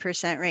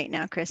 82% right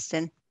now,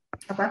 Kristen.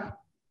 Okay.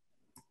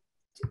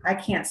 I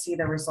can't see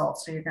the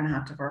results, so you're going to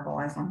have to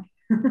verbalize them.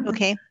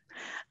 Okay.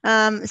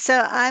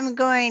 So I'm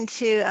going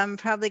to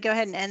probably go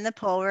ahead and end the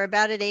poll. We're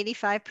about at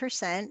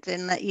 85%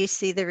 and let you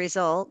see the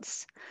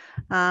results.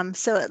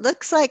 So it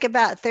looks like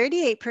about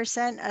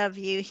 38% of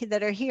you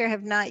that are here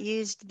have not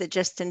used the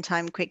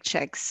just-in-time quick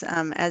checks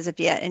as of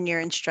yet in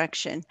your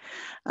instruction.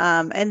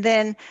 And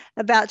then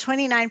about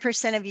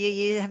 29% of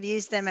you have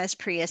used them as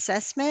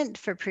pre-assessment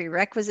for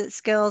prerequisite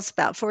skills,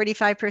 about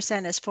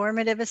 45% as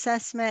formative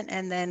assessment,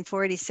 and then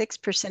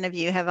 46% of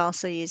you have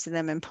also used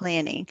them in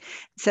planning.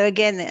 So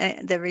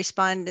again, the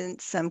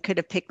respondents could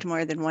have picked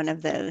more than one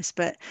of those,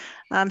 but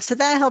so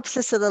that helps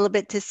us a little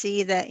bit to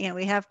see that,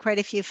 we have quite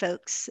a few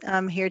folks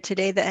here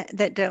today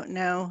that don't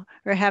know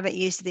or haven't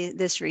used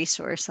this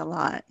resource a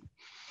lot.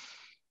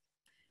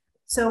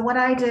 So what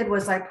I did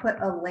was I put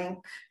a link,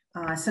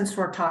 since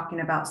we're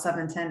talking about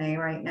 710A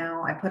right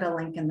now, I put a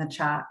link in the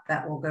chat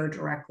that will go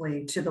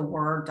directly to the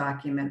Word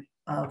document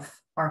of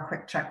our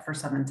quick check for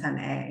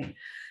 710A.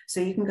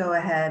 So you can go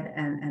ahead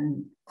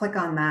and click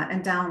on that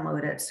and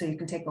download it so you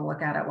can take a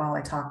look at it while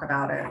I talk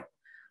about it.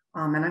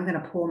 And I'm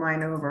going to pull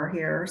mine over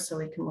here so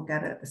we can look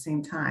at it at the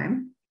same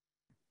time.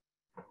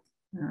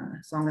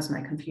 As long as my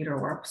computer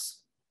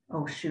works.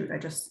 Oh shoot, I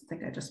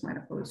think I just might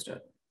have closed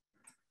it.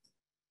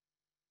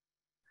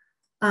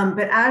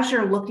 But as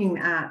you're looking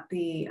at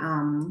the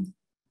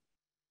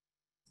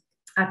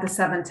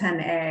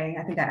 710A,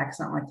 I think I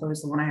accidentally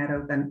closed the one I had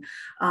open.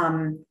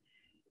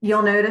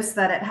 You'll notice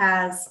that it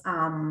has,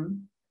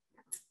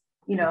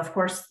 of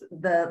course,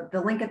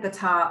 the link at the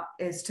top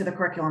is to the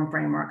curriculum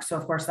framework. So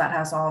of course that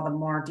has all the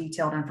more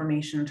detailed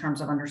information in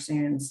terms of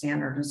understanding the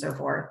standard and so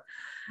forth.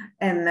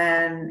 And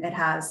then it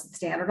has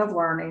standard of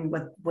learning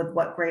with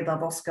what grade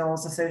level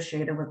skills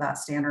associated with that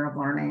standard of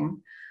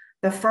learning.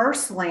 The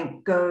first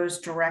link goes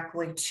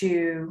directly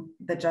to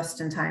the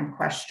just-in-time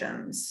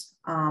questions.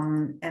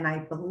 And I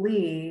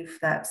believe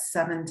that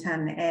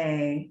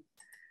 710A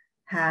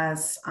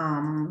has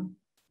 4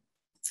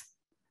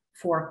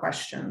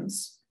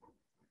 questions.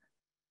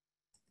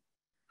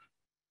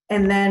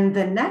 And then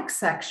the next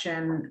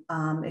section,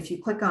 if you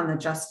click on the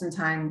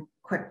just-in-time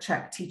quick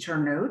check teacher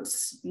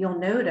notes, you'll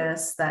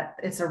notice that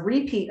it's a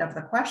repeat of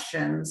the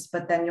questions,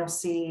 but then you'll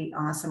see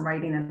some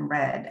writing in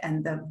red.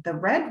 And the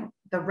red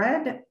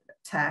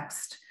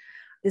text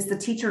is the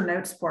teacher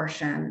notes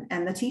portion.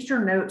 And the teacher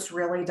notes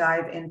really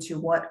dive into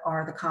what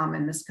are the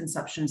common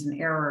misconceptions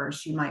and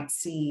errors you might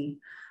see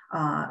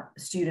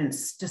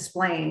students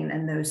displaying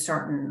in those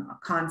certain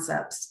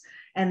concepts.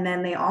 And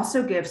then they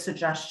also give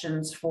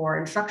suggestions for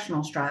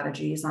instructional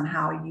strategies on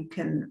how you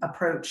can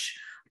approach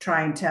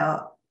trying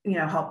to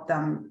help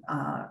them,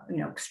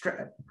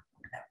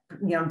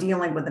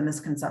 dealing with the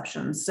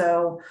misconceptions.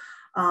 So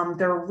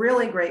they're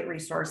really great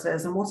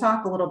resources, and we'll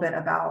talk a little bit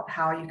about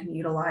how you can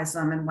utilize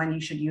them and when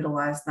you should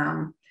utilize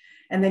them.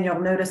 And then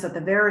you'll notice at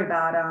the very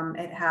bottom,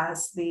 it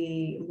has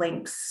the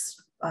links.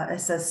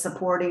 It says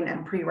supporting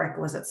and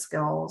prerequisite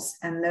skills,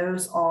 and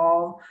those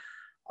all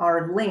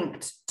are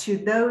linked to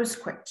those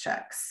quick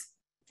checks.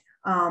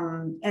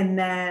 And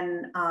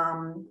then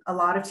a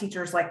lot of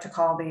teachers like to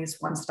call these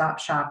one-stop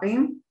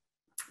shopping,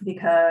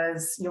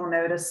 because you'll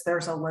notice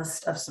there's a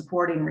list of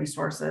supporting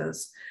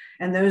resources.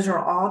 And those are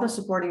all the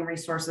supporting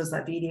resources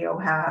that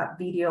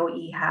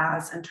VDOE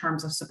has in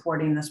terms of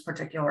supporting this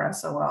particular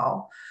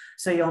SOL.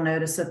 So you'll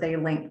notice that they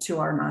link to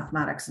our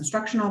mathematics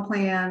instructional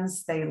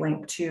plans. They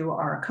link to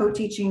our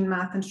co-teaching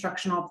math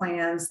instructional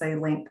plans. They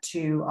link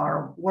to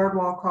our word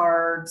wall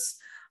cards,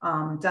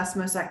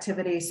 Desmos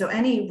activities. So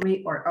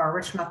our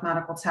rich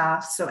mathematical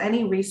tasks. So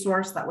any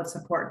resource that would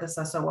support this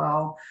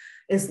SOL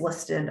is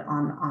listed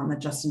on the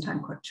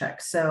just-in-time quick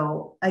check.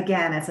 So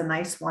again, it's a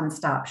nice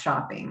one-stop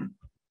shopping.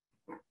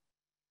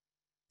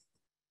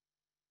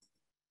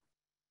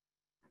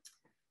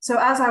 So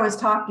as I was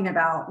talking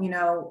about,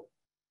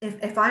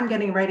 if I'm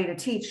getting ready to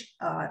teach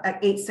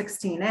at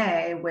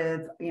 816A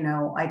with,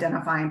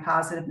 identifying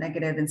positive,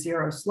 negative, and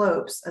zero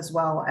slopes, as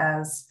well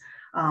as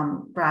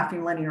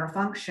graphing linear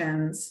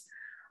functions,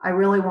 I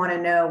really want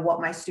to know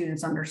what my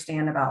students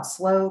understand about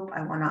slope.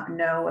 I want to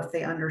know if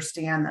they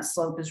understand that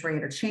slope is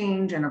rate of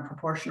change in a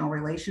proportional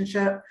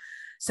relationship.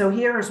 So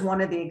here is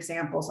one of the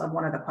examples of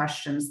one of the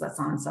questions that's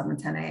on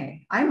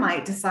 710A. I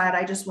might decide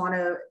I just want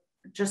to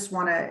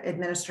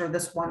administer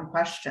this one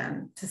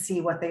question to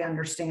see what they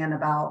understand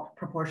about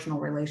proportional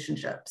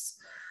relationships.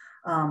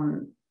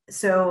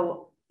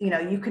 So,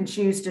 you can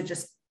choose to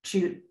just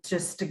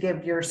to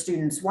give your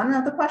students one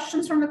of the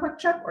questions from the quick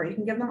check, or you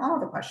can give them all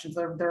the questions.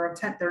 They're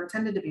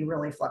intended to be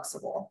really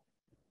flexible.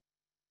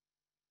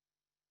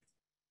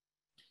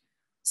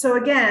 So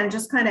again,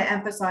 just kind of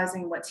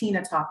emphasizing what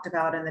Tina talked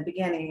about in the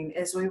beginning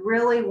is we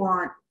really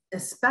want,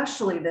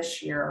 especially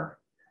this year,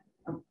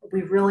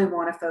 we really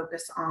want to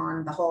focus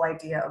on the whole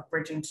idea of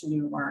bridging to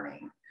new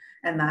learning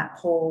and that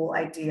whole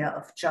idea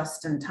of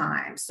just in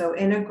time. So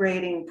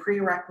integrating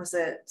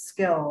prerequisite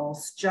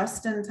skills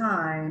just in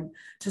time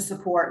to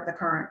support the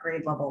current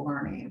grade level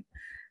learning.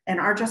 And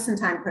our just in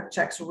time quick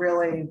checks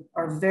really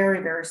are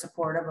very, very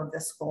supportive of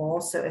this goal.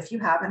 So if you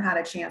haven't had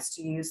a chance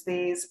to use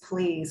these,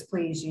 please,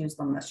 please use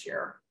them this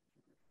year.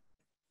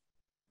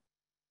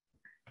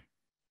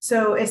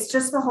 So it's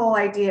just the whole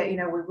idea,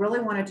 we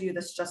really want to do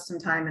this just in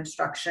time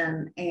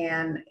instruction,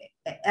 and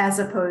as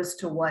opposed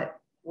to what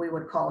we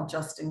would call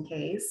just in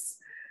case.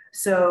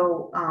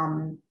 So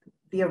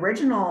the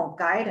original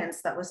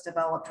guidance that was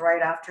developed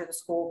right after the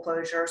school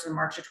closures in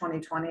March of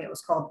 2020, it was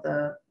called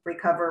the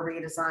Recover,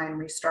 Redesign,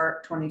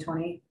 Restart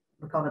 2020.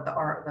 We called it the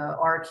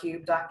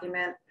R-Cube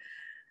document.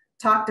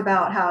 Talked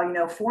about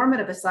how,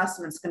 formative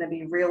assessment is going to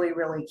be really,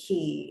 really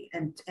key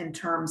in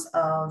terms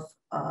of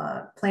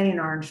planning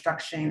our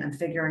instruction and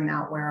figuring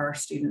out where our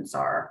students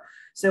are.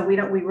 So we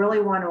really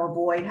want to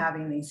avoid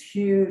having these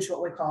huge,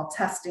 what we call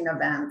testing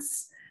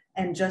events,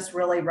 and just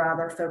really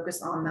rather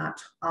focus on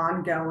that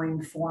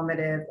ongoing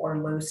formative or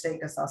low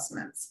stake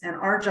assessments. And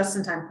our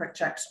just-in-time quick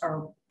checks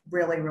are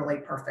really, really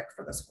perfect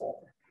for this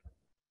goal.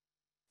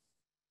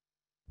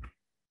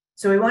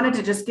 So we wanted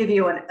to just give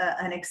you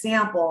an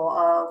example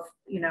of,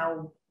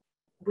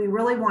 we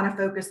really want to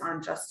focus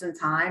on just in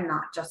time,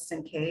 not just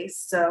in case.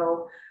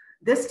 So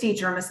this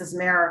teacher, Mrs.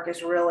 Merrick,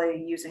 is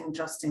really using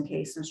just in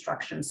case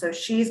instruction. So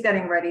she's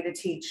getting ready to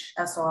teach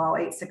SOL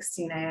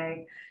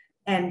 816A.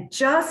 And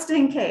just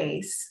in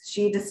case,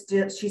 she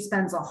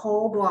spends a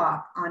whole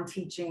block on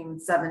teaching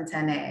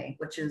 710A,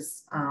 which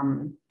is,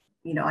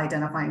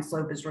 identifying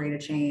slope as rate of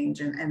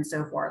change and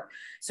so forth.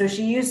 So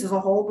she uses a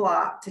whole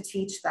block to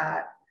teach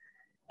that.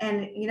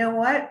 And you know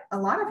what? A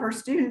lot of her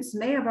students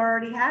may have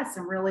already had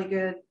some really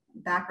good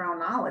background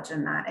knowledge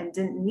in that and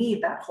didn't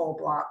need that whole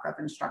block of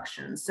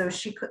instruction. So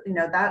she could, we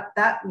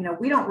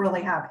don't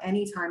really have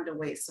any time to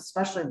waste,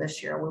 especially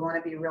this year. We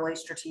want to be really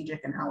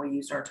strategic in how we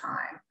use our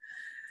time.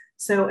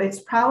 So it's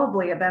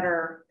probably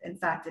in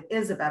fact, it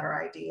is a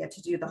better idea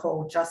to do the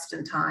whole just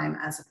in time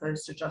as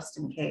opposed to just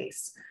in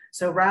case.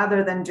 So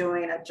rather than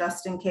doing a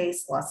just in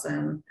case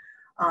lesson,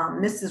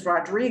 Mrs.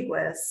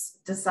 Rodriguez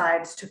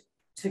decides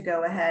to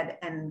go ahead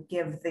and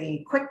give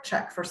the quick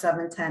check for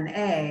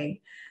 710A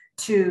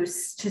to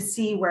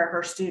see where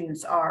her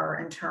students are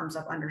in terms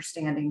of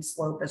understanding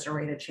slope as a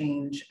rate of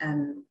change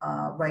and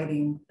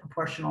writing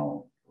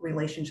proportional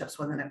relationships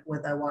with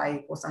a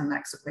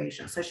y=mx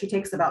equation. So she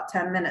takes about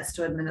 10 minutes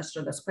to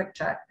administer this quick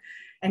check,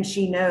 and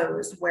she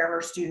knows where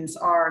her students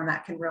are, and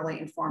that can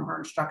really inform her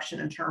instruction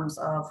in terms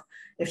of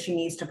if she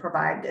needs to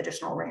provide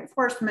additional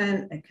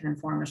reinforcement. It can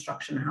inform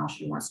instruction on how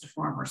she wants to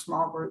form her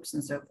small groups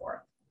and so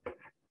forth.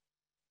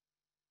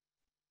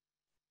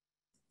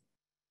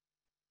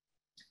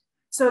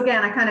 So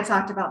again, I kind of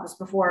talked about this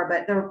before,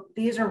 but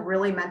these are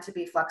really meant to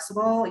be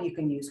flexible. You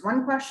can use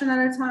one question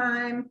at a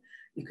time.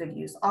 You could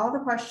use all the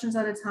questions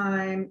at a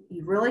time.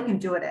 You really can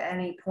do it at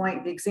any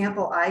point. The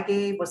example I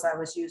gave was I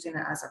was using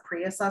it as a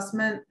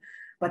pre-assessment,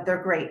 but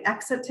they're great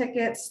exit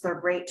tickets. They're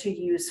great to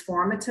use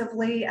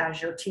formatively as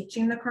you're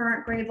teaching the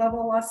current grade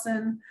level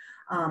lesson.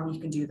 You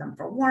can do them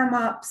for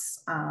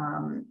warm-ups.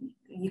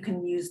 You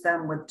can use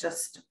them with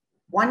just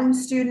one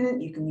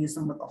student. You can use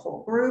them with the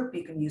whole group.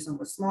 You can use them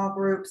with small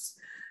groups.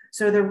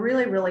 So they're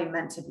really, really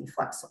meant to be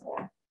flexible.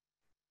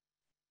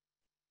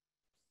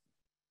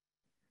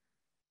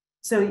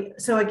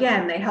 So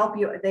again, they help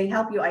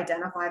you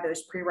identify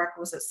those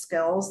prerequisite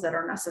skills that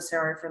are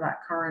necessary for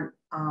that current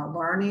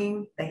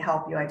learning. They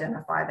help you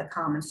identify the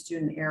common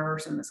student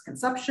errors and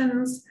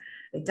misconceptions.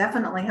 They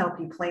definitely help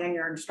you plan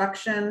your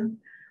instruction.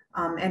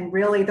 And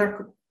really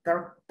they're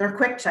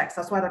quick checks.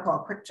 That's why they're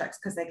called quick checks,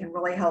 because they can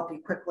really help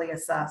you quickly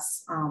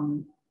assess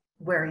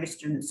where your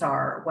students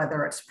are,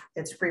 whether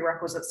it's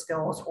prerequisite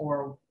skills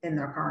or in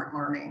their current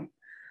learning.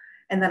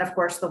 And then of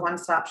course, the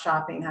one-stop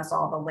shopping has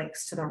all the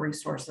links to the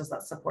resources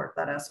that support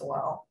that as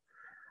well.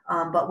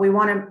 But what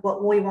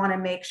we want to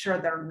make sure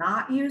they're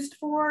not used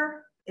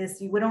for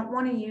is we don't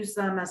want to use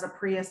them as a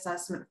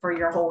pre-assessment for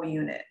your whole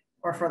unit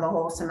or for the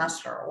whole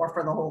semester or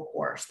for the whole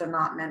course. They're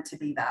not meant to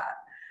be that.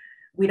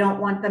 We don't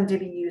want them to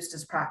be used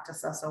as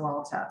practice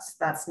SOL tests.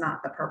 That's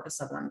not the purpose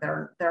of them.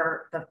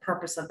 The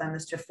purpose of them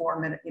is to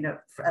form it,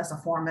 as a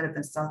formative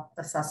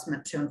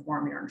assessment to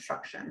inform your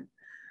instruction.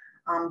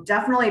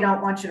 Definitely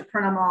don't want you to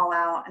print them all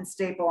out and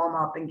staple them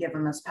up and give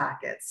them as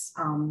packets.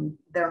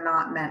 They're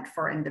not meant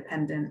for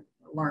independent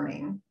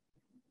learning.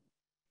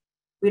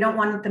 We don't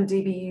want them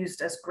to be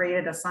used as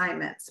graded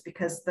assignments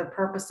because the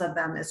purpose of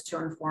them is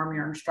to inform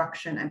your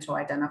instruction and to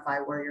identify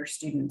where your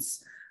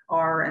students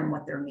are and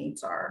what their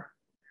needs are.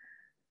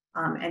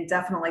 And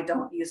definitely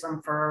don't use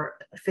them for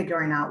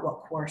figuring out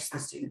what course the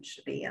student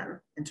should be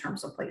in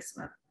terms of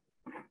placement.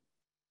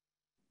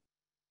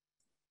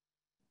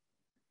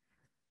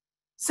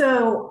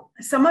 So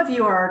some of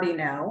you already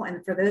know,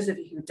 and for those of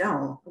you who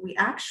don't, we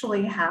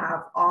actually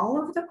have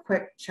all of the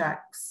quick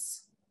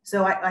checks.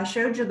 So I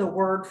showed you the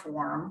Word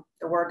form,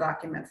 the Word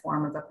document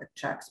form of the quick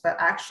checks, but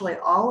actually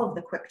all of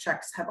the quick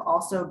checks have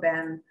also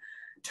been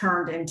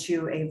turned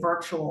into a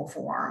virtual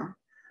form.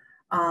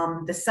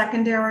 The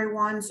secondary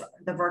ones,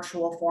 the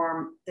virtual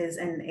form is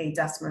in a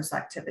Desmos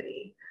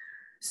activity.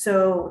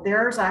 So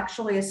there's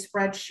actually a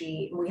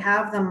spreadsheet. We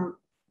have them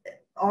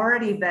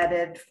already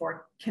vetted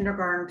for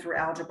kindergarten through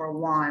Algebra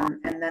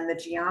 1, and then the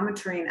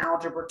geometry and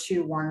Algebra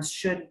 2 ones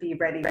should be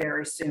ready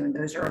very soon.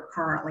 Those are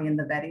currently in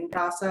the vetting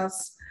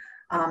process,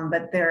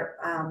 but they're,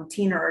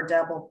 Tina or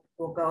Deb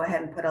will go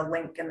ahead and put a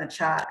link in the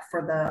chat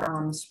for the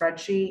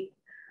spreadsheet.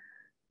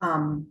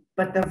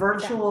 But the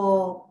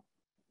virtual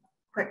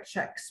quick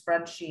check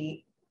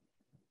spreadsheet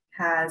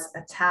has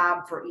a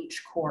tab for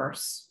each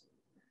course.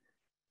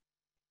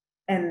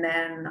 And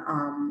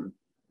then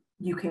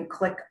you can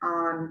click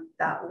on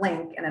that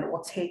link and it will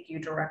take you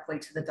directly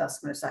to the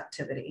Desmos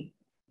activity.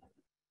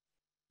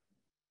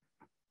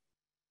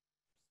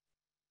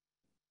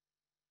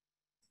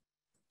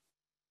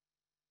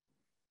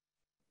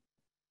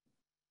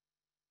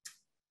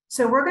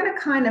 So we're going to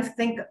kind of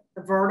think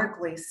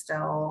vertically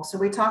still. So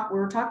we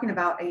were talking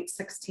about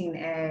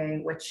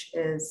 816A, which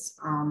is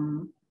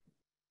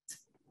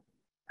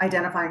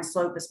identifying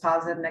slope as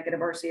positive,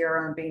 negative, or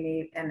zero,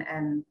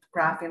 and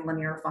graphing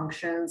linear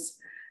functions.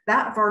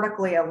 That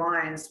vertically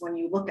aligns when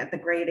you look at the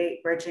grade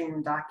 8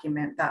 bridging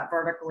document, that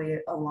vertically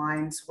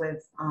aligns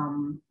with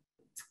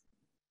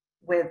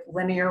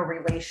linear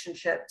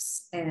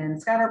relationships in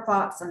scatter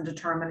plots and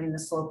determining the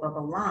slope of a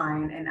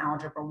line in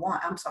Algebra 1.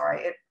 I'm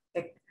sorry,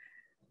 it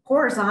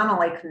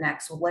horizontally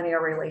connects with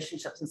linear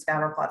relationships and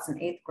scatter plots in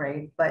 8th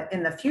grade, but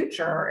in the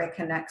future, it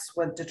connects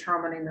with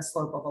determining the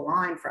slope of a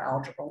line for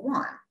Algebra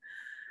 1.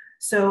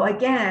 So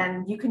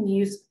again, you can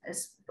use,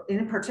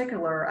 in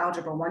particular,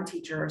 Algebra 1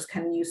 teachers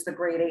can use the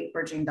grade 8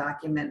 bridging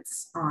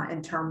documents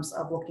in terms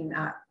of looking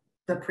at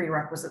the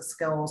prerequisite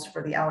skills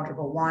for the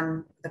Algebra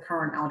 1, the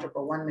current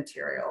Algebra 1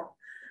 material.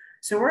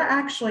 So we're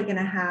actually going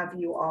to have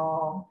you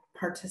all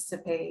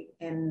participate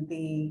in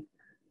the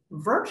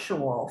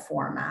virtual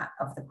format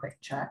of the quick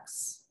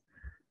checks.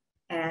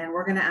 And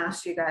we're going to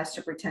ask you guys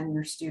to pretend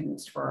you're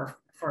students for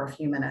a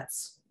few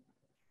minutes.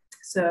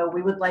 So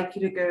we would like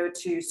you to go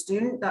to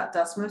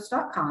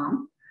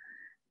student.desmos.com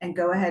and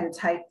go ahead and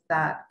type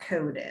that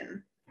code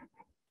in.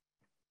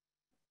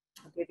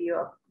 I'll give you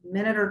a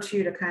minute or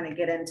two to kind of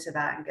get into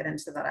that and get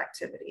into that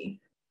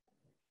activity.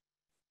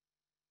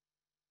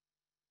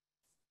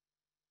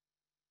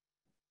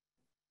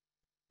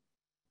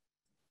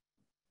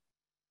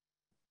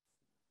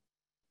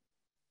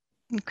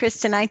 And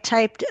Kristen, I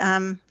typed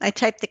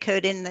the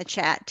code in the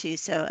chat too,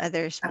 so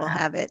others will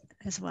have it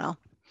as well.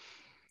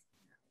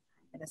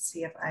 Let's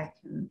see if I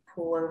can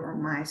pull over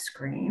my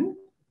screen.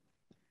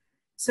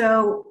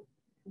 So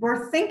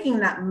we're thinking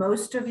that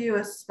most of you,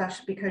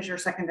 especially because you're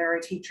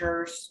secondary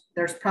teachers,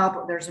 there's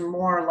a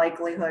more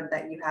likelihood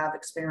that you have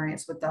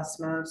experience with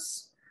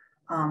Desmos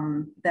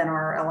than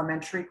our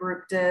elementary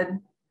group did.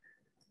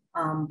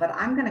 But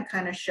I'm going to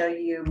kind of show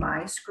you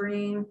my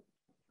screen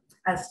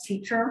as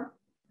teacher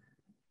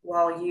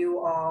while you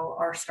all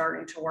are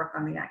starting to work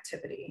on the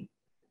activity.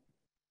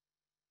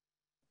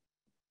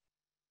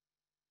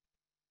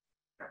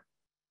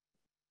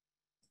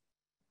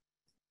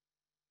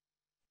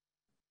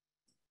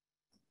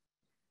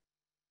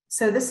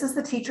 So this is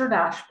the teacher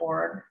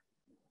dashboard.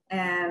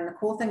 And the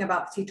cool thing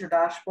about the teacher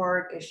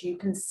dashboard is you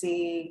can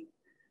see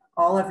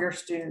all of your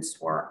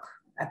students' work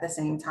at the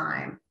same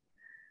time.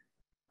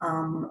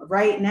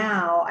 Right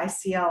now, I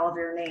see all of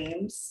your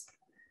names.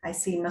 I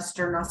see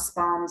Mr.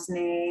 Nussbaum's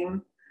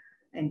name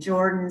and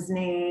Jordan's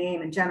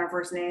name and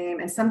Jennifer's name.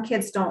 And some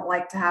kids don't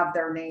like to have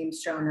their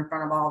names shown in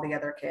front of all the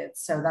other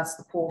kids. So that's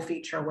the cool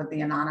feature with the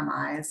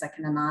anonymize. I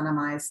can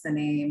anonymize the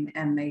name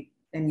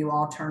and you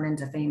all turn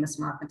into famous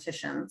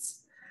mathematicians.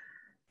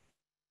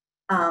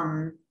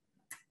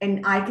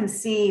 And I can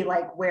see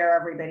like where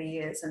everybody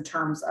is in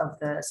terms of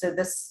so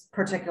this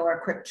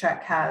particular quick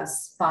check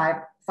has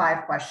five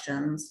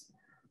questions.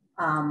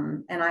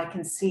 And I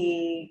can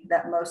see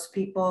that most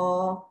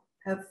people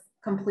have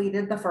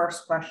completed the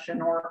first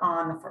question or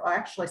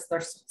actually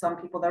there's some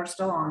people that are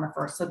still on the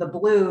first. So the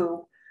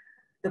blue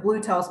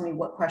tells me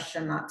what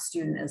question that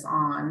student is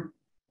on.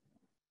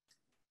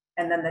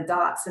 And then the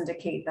dots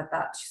indicate that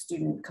that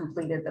student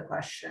completed the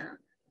question.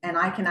 And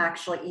I can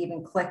actually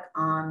even click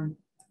on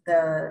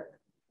the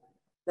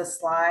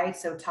slide.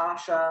 So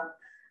Tasha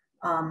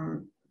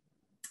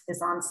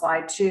is on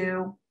slide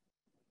 2.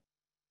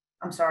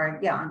 I'm sorry,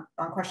 yeah,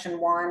 on question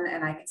 1,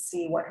 and I can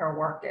see what her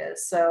work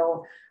is.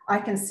 So I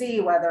can see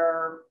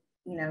whether,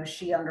 you know,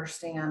 she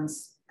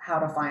understands how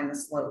to find the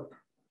slope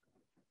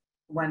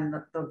when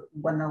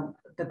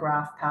the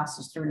graph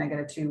passes through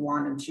 -2,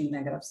 1 and 2,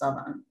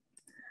 -7.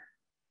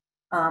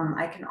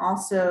 I can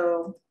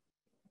also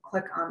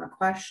click on the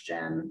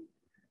question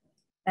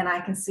and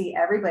I can see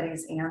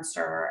everybody's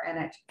answer, and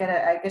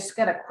I just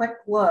get a quick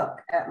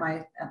look at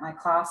my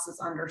class's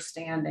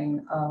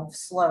understanding of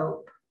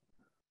slope.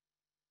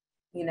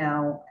 You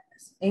know,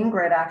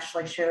 Ingrid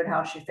actually showed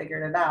how she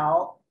figured it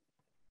out.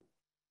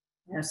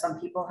 You know, some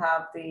people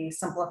have the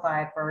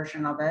simplified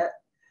version of it.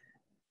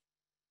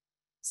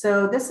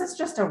 So this is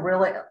just a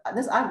really,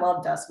 I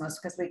love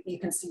Desmos because you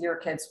can see your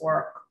kids'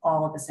 work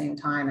all at the same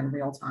time in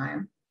real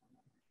time.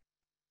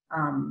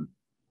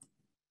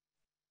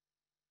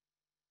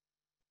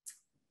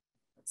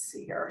 Let's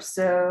see here.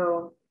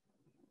 So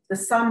the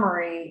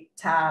summary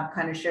tab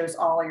kind of shows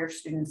all of your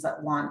students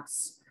at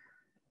once.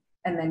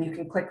 And then you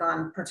can click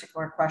on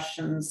particular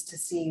questions to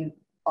see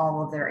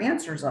all of their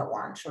answers at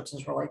once, which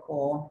is really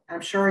cool.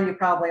 I'm sure you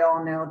probably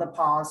all know the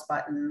pause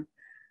button.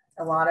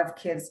 A lot of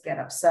kids get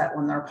upset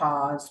when they're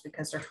paused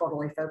because they're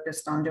totally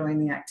focused on doing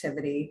the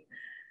activity.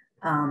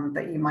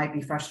 But you might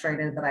be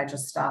frustrated that I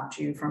just stopped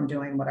you from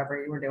doing whatever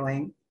you were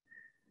doing.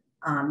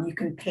 You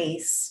can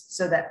pace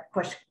so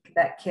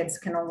that kids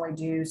can only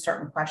do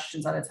certain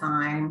questions at a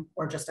time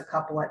or just a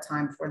couple at a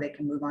time before they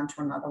can move on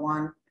to another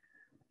one.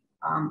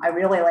 I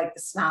really like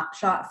the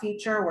snapshot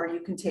feature where you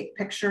can take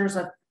pictures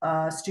of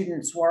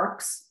students'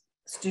 work,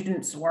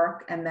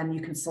 and then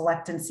you can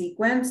select in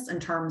sequence in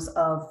terms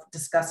of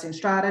discussing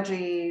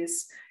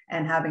strategies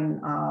and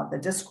having the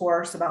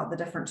discourse about the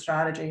different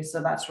strategies.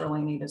 So that's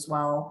really neat as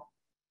well.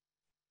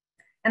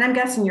 And I'm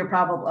guessing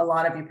a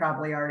lot of you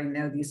probably already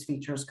know these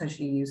features because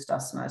you use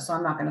Desmos, so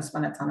I'm not going to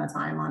spend a ton of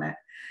time on it.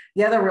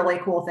 The other really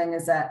cool thing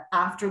is that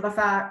after the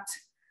fact,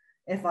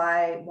 if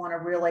I want to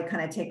really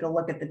kind of take a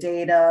look at the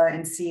data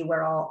and see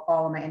where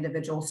all of my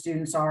individual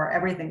students are,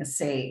 everything is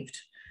saved.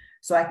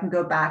 So I can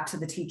go back to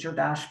the teacher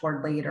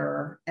dashboard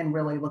later and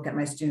really look at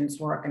my students'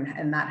 work,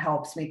 and that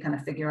helps me kind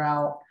of figure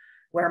out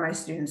where my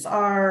students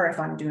are, if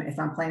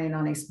I'm planning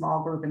on a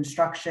small group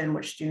instruction,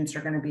 which students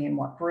are going to be in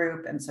what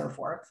group, and so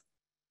forth.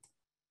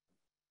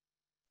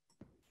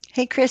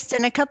 Hey,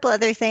 Kristen, a couple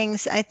other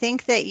things. I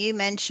think that you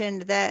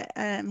mentioned that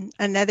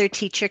another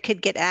teacher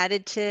could get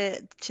added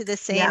to the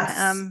same Yes.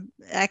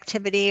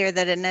 activity, or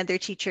that another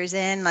teacher's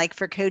in, like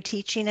for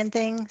co-teaching and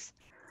things.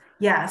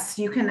 Yes,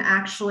 you can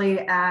actually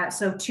add,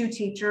 so 2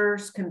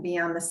 teachers can be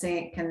on the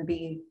same, can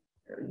be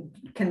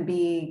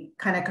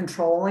kind of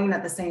controlling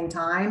at the same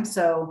time.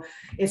 So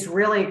it's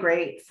really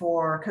great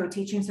for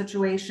co-teaching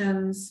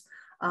situations.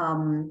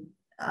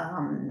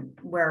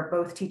 Where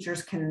both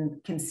teachers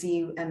can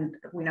see, and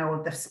we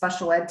know the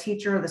special ed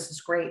teacher, this is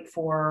great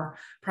for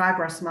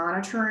progress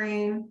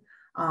monitoring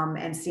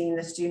and seeing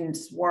the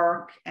students'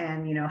 work,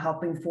 and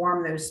helping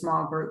form those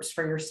small groups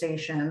for your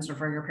stations or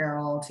for your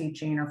parallel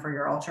teaching or for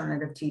your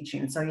alternative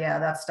teaching. So yeah,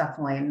 that's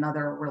definitely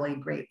another really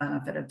great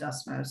benefit of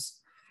Desmos.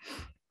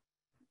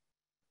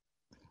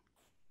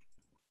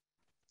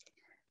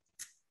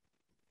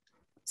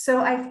 So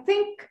I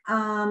think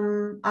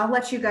I'll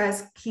let you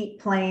guys keep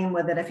playing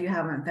with it if you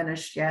haven't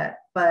finished yet,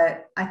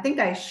 but I think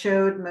I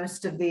showed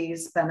most of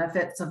these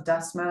benefits of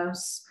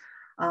Desmos.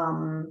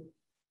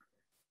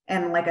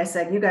 And like I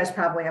said, you guys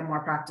probably have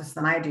more practice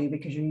than I do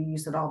because you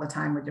use it all the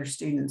time with your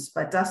students.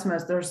 But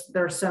Desmos,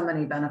 there's so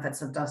many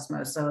benefits of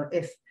Desmos. So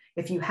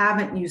if you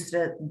haven't used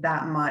it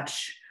that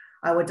much,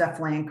 I would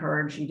definitely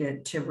encourage you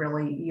to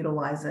really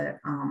utilize it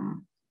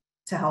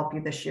to help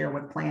you this year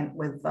with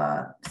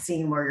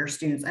seeing where your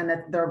students, and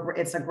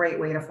it's a great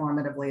way to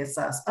formatively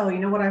assess. Oh, you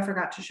know what I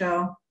forgot to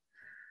show?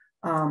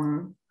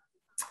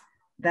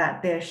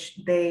 That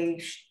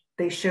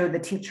they show the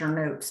teacher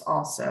notes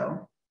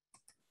also.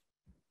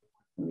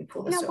 Let me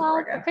pull this over while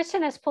again.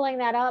 Kristen is pulling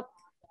that up,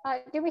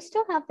 do we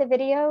still have the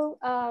video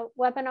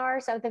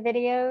webinars of the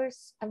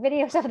videos of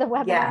the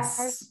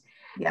webinars?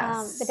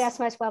 Yes. The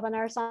Desmos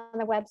webinars on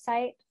the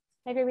website.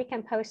 Maybe we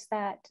can post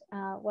that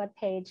web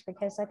page,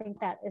 because I think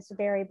that is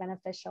very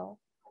beneficial,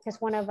 because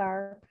one of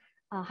our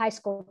high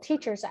school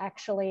teachers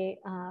actually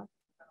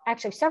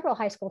several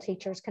high school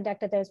teachers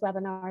conducted those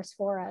webinars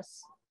for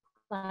us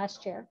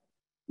last year.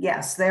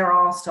 Yes, they're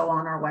all still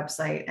on our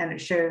website, and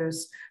it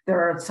shows there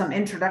are some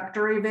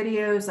introductory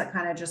videos that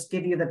kind of just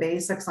give you the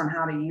basics on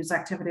how to use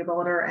Activity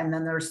Builder, and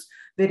then there's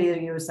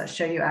videos that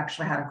show you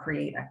actually how to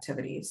create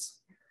activities.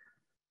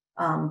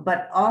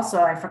 But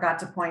also, I forgot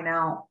to point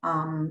out,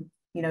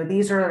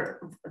 these are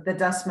the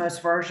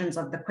Desmos versions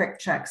of the quick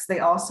checks. They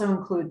also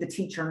include the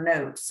teacher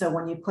notes. So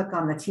when you click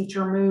on the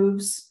teacher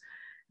moves,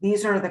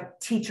 these are the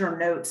teacher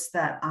notes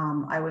that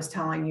I was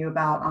telling you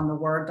about on the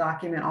Word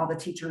document, all the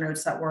teacher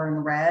notes that were in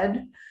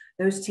red.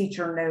 Those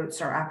teacher notes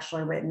are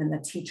actually written in the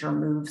teacher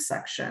move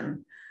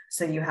section.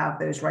 So you have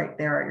those right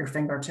there at your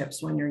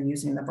fingertips when you're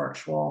using the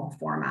virtual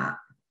format.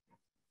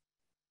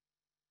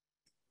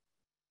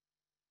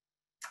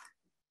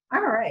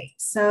 All right,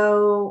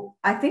 so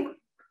I think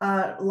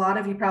a lot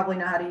of you probably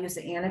know how to use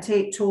the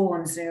annotate tool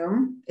in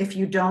Zoom. If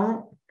you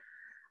don't,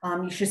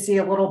 you should see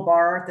a little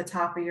bar at the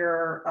top of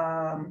your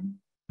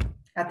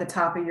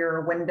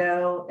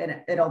window,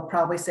 and it'll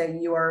probably say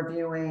you are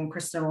viewing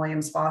Kristen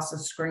Williams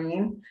Foss's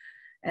screen.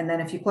 And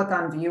then if you click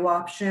on view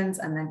options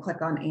and then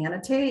click on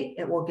annotate,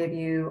 it will give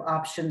you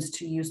options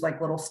to use like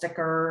little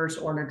stickers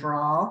or to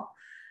draw.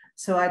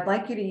 So I'd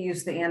like you to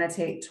use the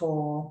annotate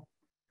tool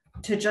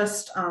to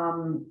just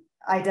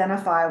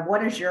identify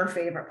what is your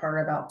favorite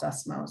part about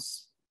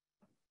Desmos.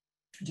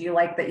 Do you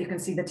like that you can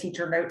see the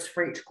teacher notes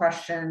for each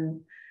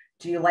question?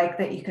 Do you like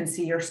that you can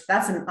see your,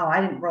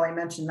 I didn't really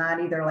mention that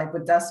either. Like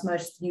with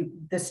Desmos,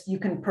 you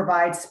can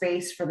provide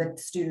space for the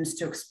students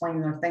to explain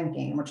their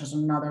thinking, which is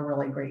another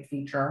really great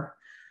feature.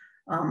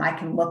 I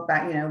can look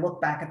back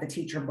at the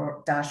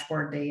teacher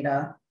dashboard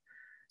data.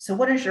 So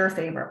what is your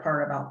favorite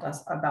part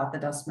about the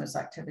Desmos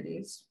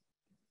activities?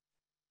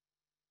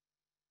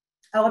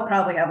 I would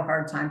probably have a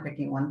hard time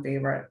picking one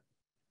favorite.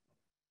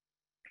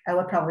 I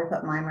would probably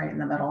put mine right in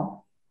the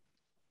middle.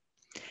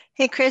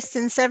 Hey,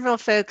 Kristen, several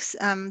folks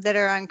that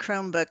are on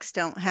Chromebooks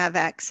don't have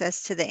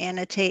access to the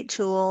annotate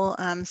tool.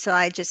 So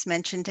I just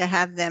mentioned to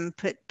have them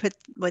put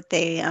what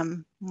they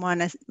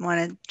want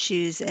to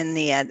choose in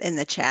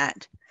the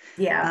chat.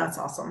 Yeah, that's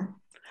awesome.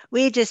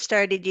 We just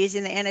started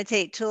using the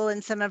annotate tool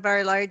in some of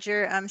our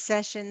larger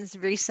sessions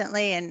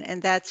recently,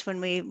 and that's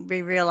when we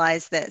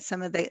realized that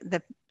some of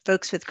the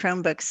folks with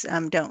Chromebooks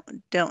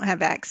don't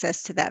have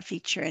access to that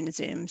feature in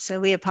Zoom. So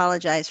we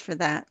apologize for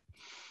that.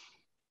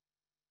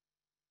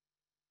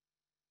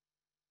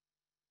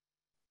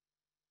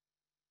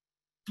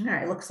 All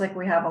right, looks like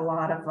we have a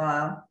lot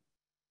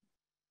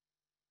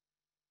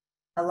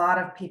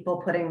of people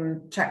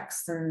putting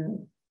checks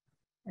and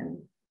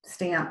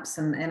stamps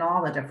in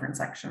all the different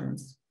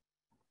sections.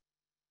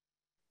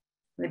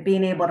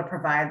 Being able to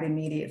provide the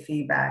immediate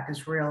feedback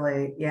is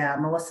really, yeah,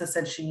 Melissa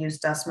said she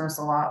used Desmos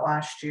a lot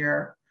last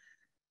year,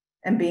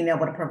 and being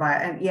able to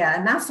provide,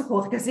 and that's the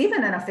cool, because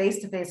even in a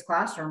face-to-face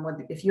classroom,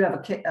 if you have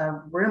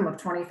a room of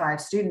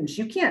 25 students,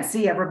 you can't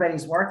see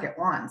everybody's work at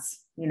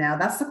once.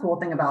 That's the cool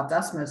thing about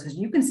Desmos, is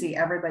you can see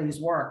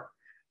everybody's work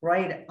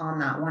right on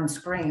that one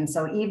screen.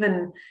 So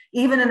even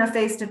in a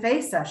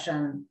face-to-face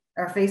session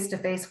or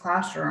face-to-face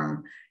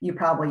classroom, you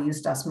probably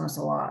use Desmos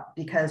a lot,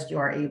 because you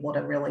are able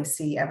to really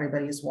see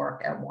everybody's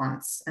work at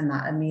once, and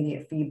that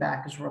immediate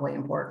feedback is really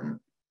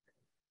important.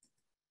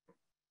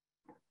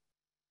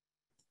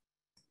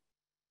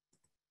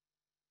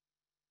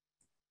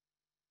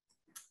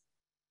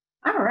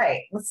 All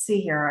right, let's see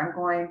here. I'm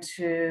going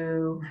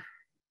to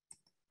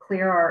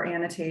clear our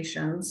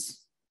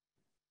annotations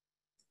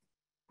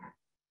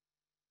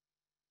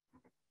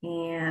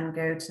and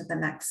go to the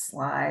next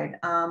slide.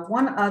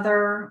 One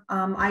other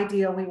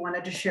idea we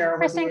wanted to share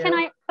Kristen, with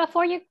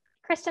you.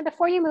 Kristen,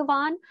 before you move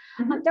on,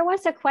 there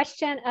was a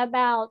question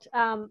about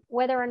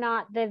whether or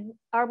not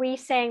are we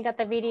saying that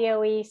the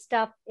VDOE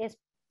stuff is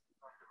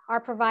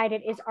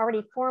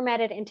already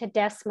formatted into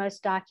Desmos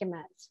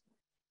documents?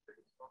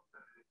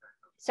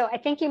 So I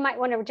think you might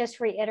want to just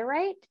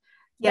reiterate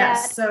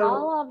that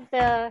all of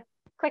the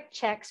quick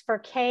checks for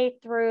K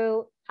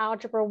through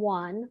Algebra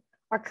 1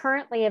 are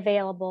currently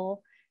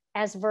available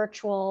as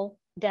virtual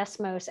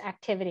Desmos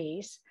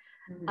activities.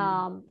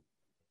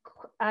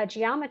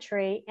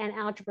 Geometry and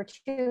Algebra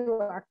 2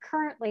 are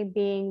currently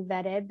being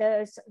vetted.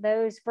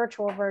 Those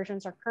virtual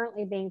versions are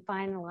currently being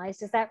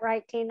finalized. Is that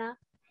right, Tina?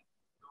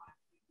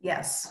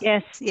 Yes.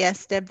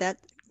 Yes, Deb,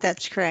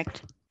 that's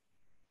correct.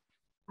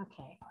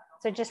 Okay.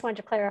 So just wanted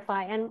to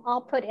clarify, and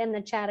I'll put in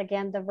the chat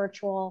again the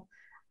virtual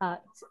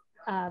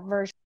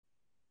version.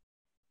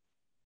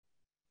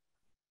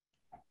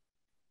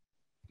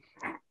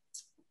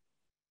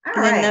 All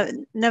right.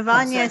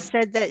 Navanya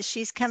said that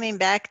she's coming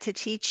back to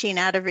teaching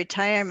out of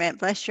retirement.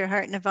 Bless your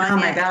heart, Navanya. Oh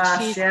my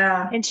gosh,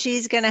 And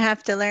she's going to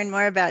have to learn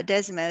more about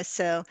Desmos.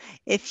 So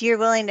if you're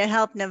willing to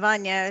help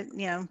Navanya,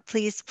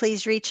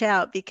 please reach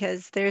out,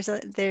 because there's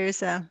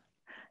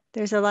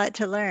a lot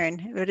to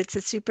learn, but it's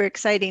a super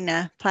exciting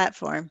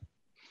platform.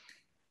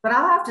 But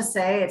I'll have to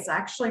say, it's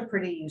actually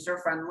pretty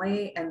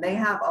user-friendly, and they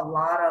have a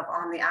lot of,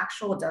 on the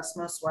actual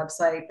Desmos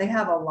website, they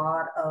have a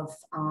lot of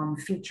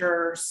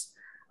features,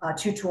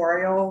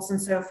 tutorials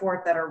and so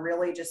forth that are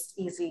really just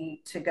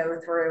easy to go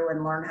through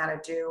and learn how to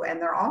do.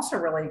 And they're also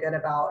really good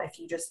about, if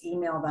you just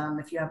email them,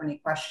 if you have any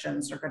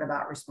questions, they're good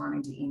about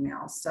responding to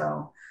emails.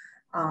 So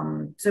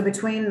so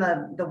between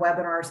the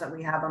webinars that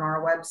we have on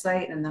our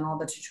website and then all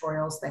the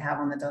tutorials they have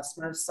on the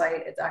Desmos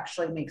site, it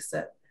actually makes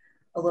it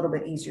a little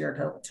bit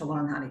easier to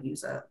learn how to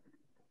use it.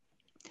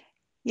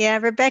 Yeah,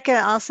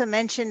 Rebecca also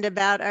mentioned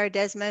about our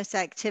Desmos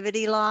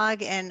activity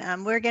log,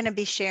 and we're going to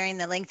be sharing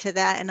the link to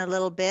that in a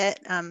little bit.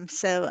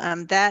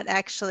 That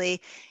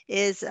actually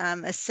is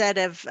a set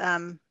of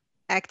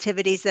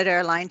activities that are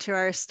aligned to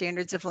our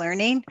standards of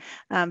learning,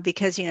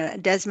 because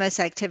Desmos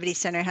Activity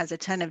Center has a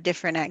ton of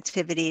different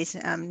activities,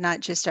 not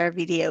just our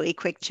VDOE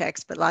quick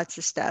checks, but lots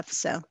of stuff.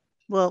 So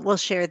we'll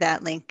share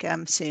that link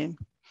soon.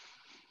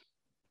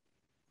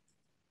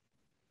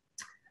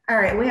 All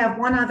right, we have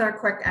one other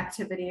quick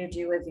activity to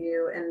do with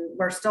you, and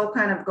we're still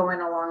kind of going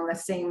along the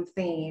same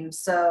theme.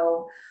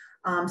 So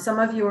some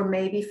of you are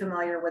maybe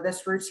familiar with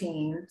this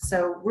routine.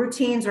 So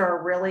routines are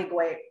a really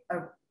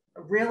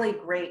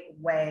great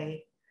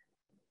way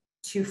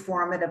to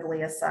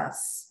formatively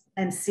assess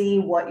and see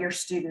what your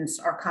students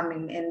are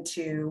coming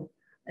into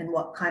and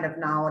what kind of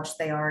knowledge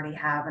they already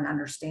have and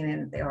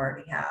understanding that they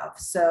already have.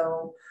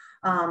 So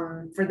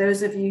for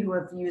those of you who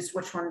have used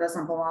Which One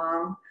Doesn't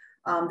Belong,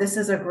 this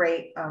is a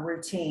great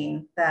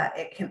routine that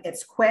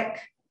it's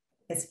quick,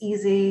 it's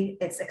easy,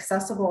 it's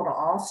accessible to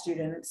all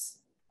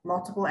students,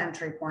 multiple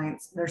entry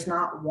points. There's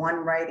not one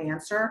right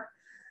answer.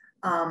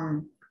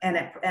 And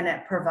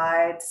it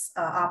provides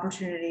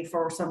opportunity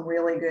for some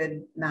really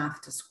good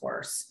math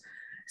discourse.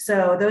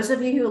 So those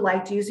of you who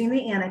liked using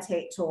the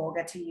annotate tool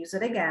get to use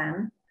it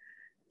again.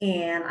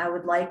 And I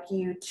would like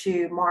you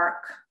to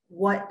mark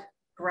what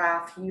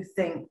graph you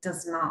think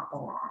does not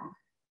belong.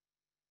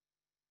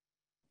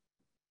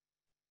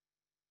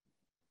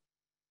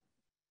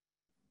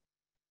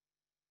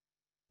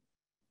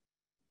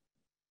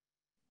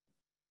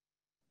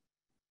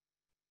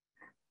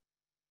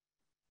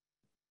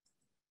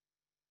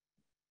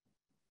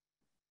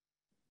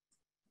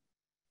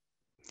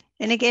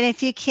 And again,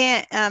 if you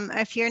can't,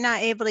 if you're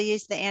not able to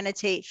use the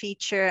annotate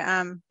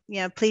feature,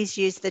 please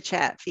use the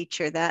chat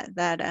feature.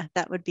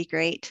 That would be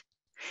great.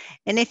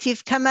 And if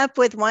you've come up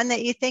with one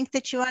that you think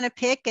that you want to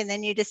pick, and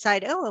then you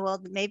decide, oh,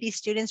 well, maybe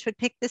students would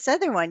pick this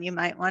other one, you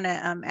might want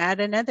to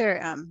add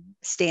another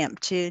stamp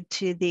to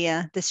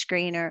the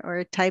screen,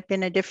 or type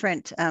in a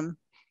different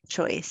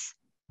choice.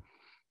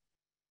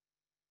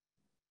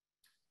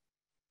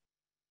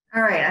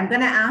 All right, I'm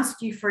going to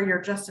ask you for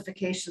your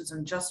justifications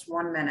in just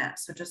 1 minute.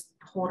 So just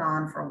hold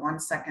on for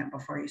 1 second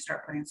before you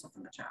start putting stuff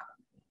in the chat.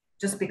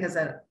 Just because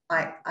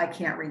I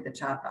can't read the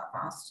chat that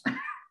fast.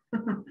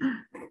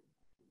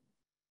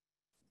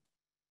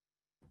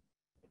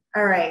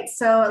 All right,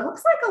 so it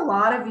looks like a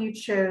lot of you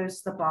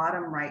chose the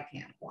bottom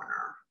right-hand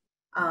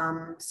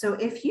corner. So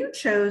if you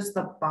chose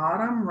the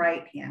bottom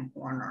right-hand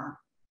corner,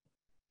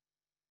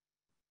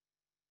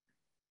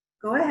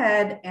 go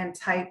ahead and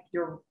type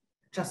your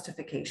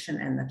justification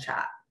in the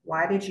chat.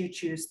 Why did you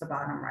choose the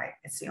bottom right?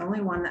 It's the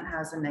only one that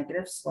has a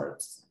negative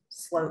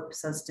slope,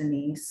 says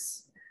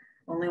Denise.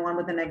 Only one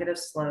with a negative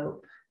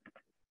slope.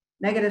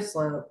 Negative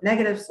slope,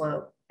 negative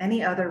slope.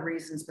 Any other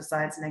reasons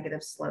besides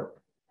negative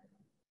slope?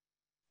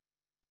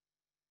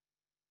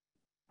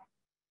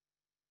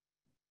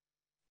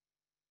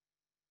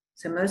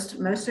 So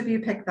most of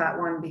you picked that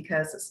one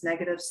because it's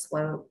negative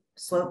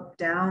slope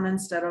down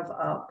instead of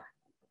up.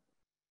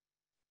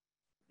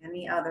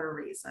 Any other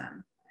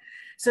reason?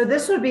 So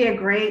this would be a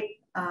great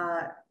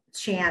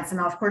chance. And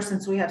of course,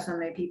 since we have so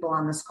many people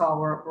on this call,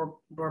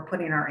 we're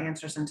putting our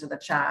answers into the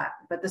chat,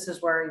 but this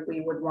is where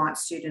we would want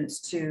students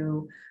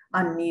to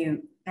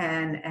unmute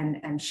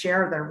and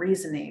share their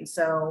reasoning.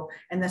 So,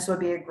 and this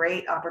would be a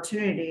great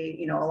opportunity.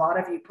 You know, a lot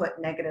of you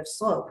put negative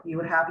slope. You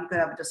could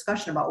have a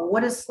discussion about, well,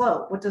 what is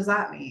slope? What does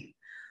that mean?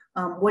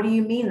 What do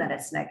you mean that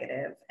it's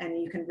negative?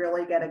 And you can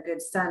really get a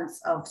good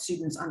sense of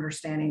students'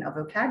 understanding of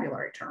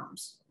vocabulary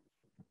terms.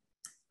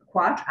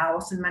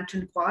 Allison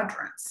mentioned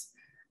quadrants.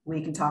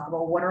 We can talk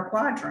about what are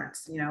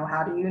quadrants. You know,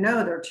 how do you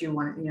know they're two,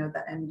 one, you know,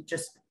 and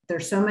just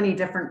there's so many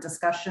different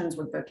discussions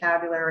with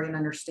vocabulary and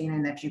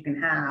understanding that you can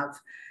have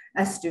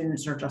as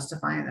students are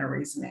justifying their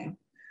reasoning.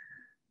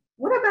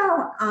 What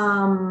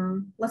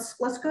about,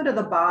 let's go to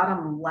the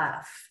bottom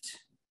left.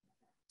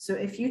 So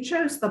if you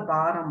chose the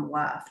bottom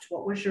left,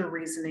 what was your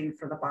reasoning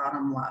for the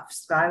bottom left?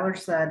 Skylar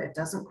said it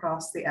doesn't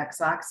cross the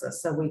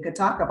x-axis. So we could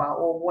talk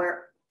about, well,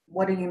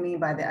 what do you mean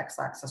by the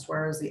x-axis?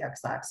 Where is the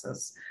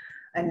x-axis?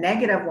 A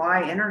negative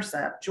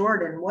y-intercept.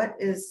 Jordan, what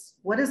is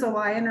a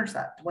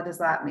y-intercept? What does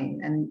that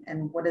mean?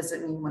 And what does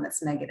it mean when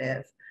it's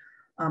negative?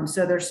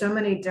 So there's so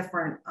many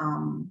different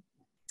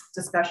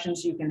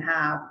discussions you can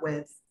have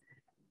with,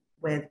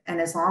 and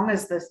as long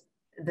as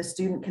the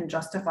student can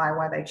justify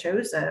why they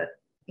chose it,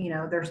 you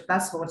know,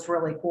 that's what's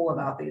really cool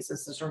about these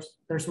is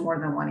there's more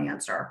than one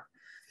answer.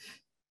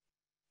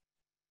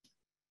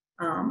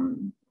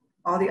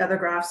 All the other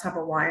graphs have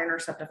a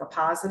y-intercept of a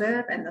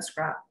positive, and this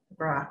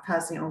graph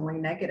has the only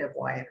negative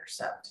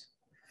y-intercept.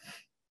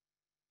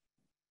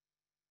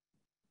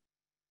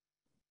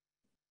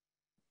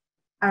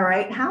 All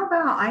right, how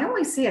about, I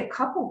only see a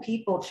couple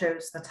people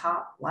chose the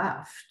top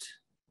left.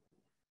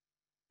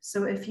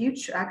 So if you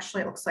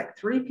actually, it looks like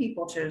 3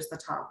 people chose the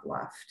top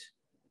left.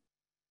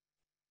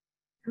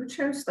 Who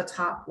chose the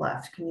top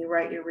left? Can you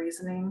write your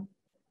reasoning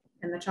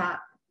in the chat?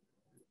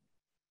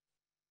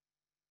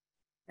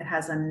 It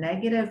has a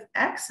negative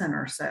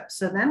x-intercept.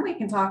 So then we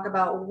can talk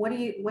about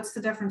what's the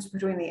difference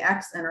between the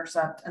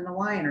x-intercept and the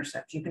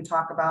y-intercept? You can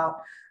talk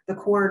about the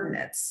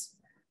coordinates.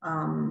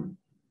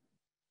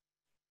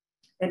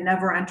 It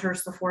never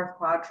enters the 4th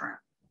quadrant.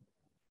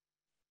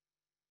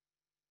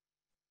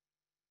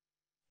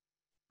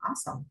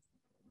 Awesome.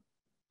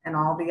 And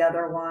all the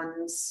other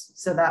ones,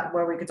 so that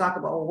where we could talk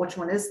about, well, which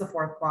one is the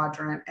 4th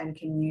quadrant, and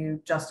can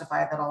you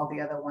justify that all the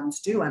other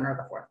ones do enter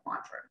the 4th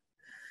quadrant?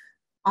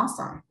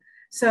 Awesome.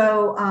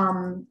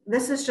 So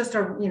this is just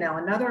a,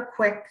 another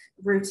quick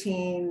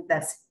routine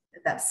that's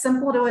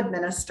simple to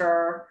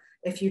administer.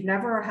 If you've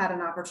never had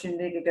an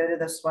opportunity to go to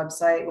this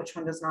website, Which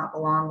One Does Not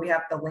Belong, we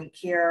have the link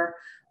here.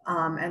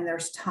 And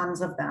there's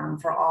tons of them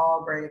for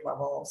all grade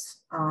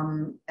levels.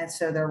 And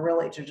so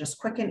they're just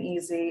quick and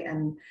easy.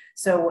 And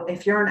so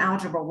if you're an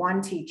Algebra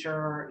 1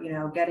 teacher,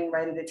 getting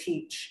ready to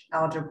teach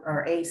algebra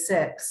or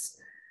A6,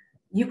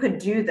 you could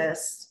do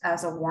this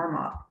as a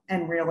warm-up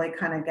and really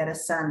kind of get a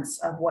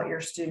sense of what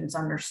your students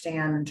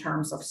understand in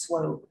terms of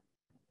slope,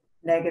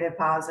 negative,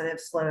 positive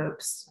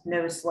slopes,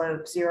 no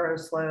slopes, zero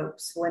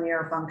slopes,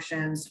 linear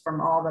functions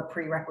from all the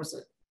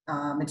prerequisite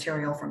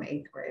material from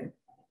 8th grade.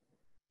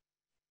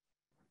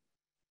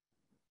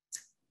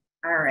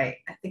 All right,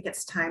 I think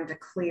it's time to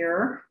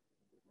clear.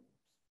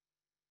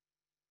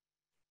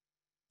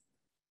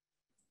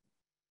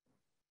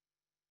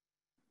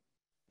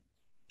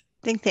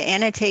 I think the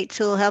annotate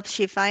tool helps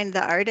you find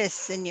the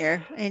artists in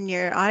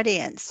your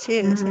audience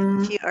too. Mm-hmm.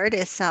 So a few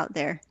artists out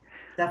there.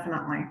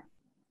 Definitely.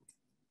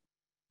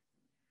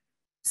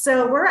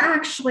 So we're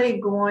actually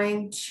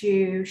going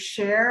to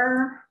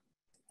share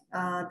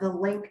the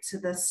link to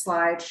this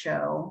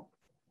slideshow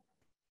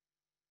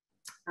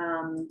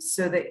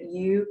so that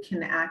you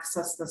can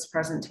access this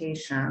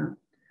presentation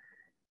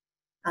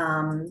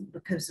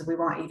because we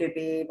want you to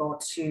be able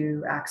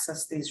to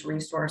access these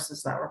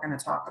resources that we're going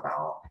to talk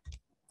about.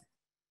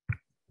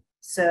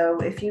 So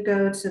if you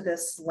go to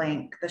this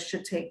link, this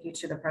should take you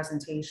to the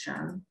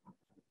presentation.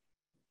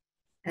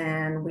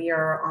 And we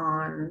are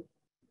on,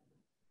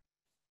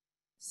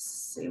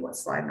 let's see, what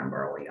slide number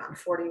are we on?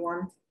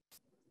 41.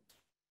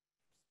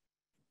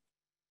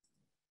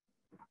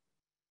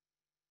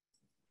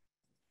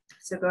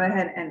 So go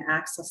ahead and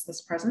access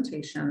this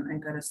presentation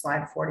and go to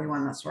slide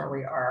 41. That's where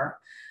we are.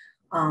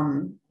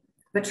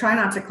 But try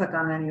not to click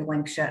on any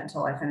links yet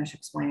until I finish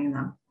explaining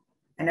them.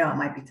 I know it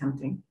might be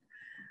tempting.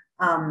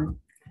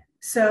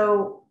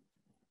 So,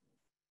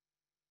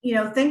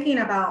 thinking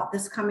about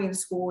this coming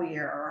school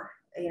year,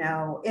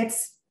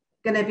 it's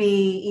going to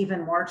be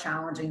even more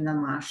challenging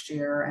than last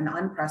year and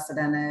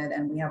unprecedented.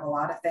 And we have a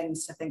lot of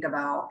things to think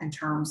about in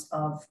terms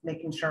of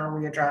making sure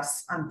we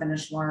address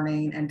unfinished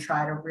learning and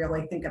try to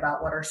really think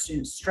about what our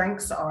students'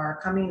 strengths are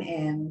coming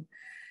in,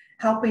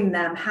 helping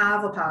them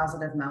have a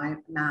positive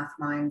math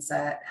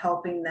mindset,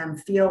 helping them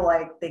feel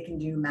like they can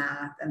do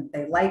math and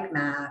they like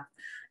math.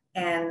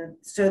 And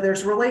so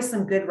there's really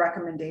some good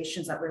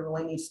recommendations that we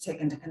really need to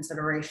take into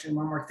consideration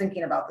when we're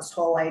thinking about this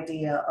whole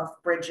idea of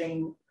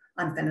bridging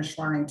unfinished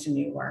learning to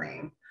new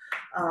learning.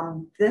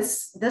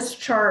 This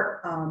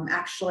chart,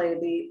 actually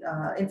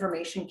the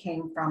information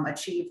came from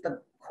Achieve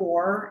the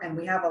Core, and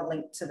we have a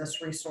link to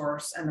this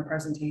resource and the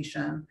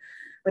presentation.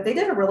 But they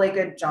did a really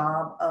good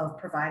job of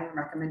providing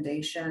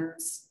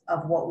recommendations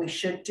of what we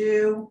should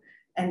do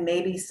and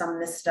maybe some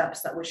missteps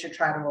that we should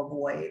try to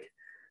avoid.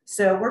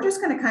 So we're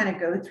just going to kind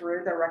of go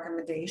through the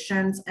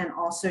recommendations and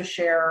also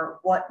share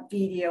what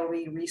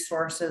VDOE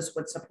resources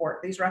would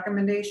support these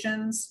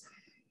recommendations.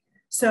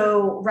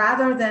 So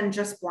rather than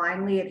just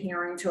blindly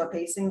adhering to a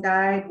pacing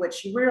guide,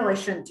 which you really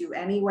shouldn't do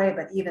anyway,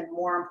 but even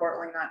more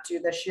importantly, not do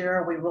this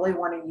year, we really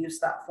want to use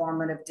that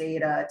formative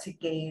data to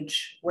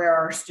gauge where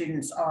our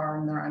students are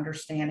in their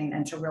understanding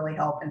and to really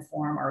help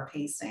inform our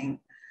pacing.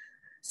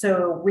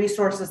 So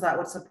resources that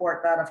would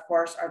support that, of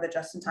course, are the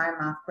just-in-time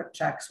math quick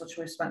checks, which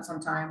we've spent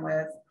some time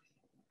with.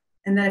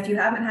 And then if you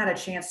haven't had a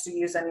chance to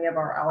use any of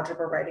our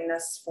algebra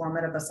readiness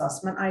formative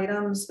assessment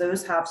items,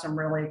 those have some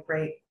really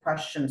great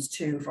questions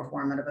too for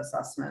formative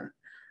assessment.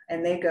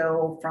 And they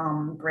go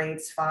from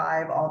grades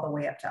 5 all the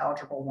way up to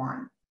Algebra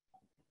 1.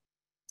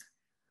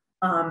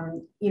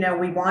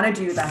 We want to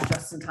do that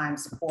just-in-time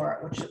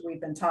support, which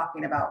we've been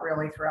talking about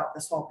really throughout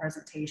this whole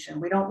presentation.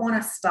 We don't want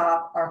to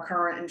stop our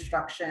current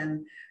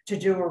instruction to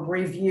do a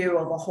review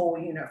of a whole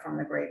unit from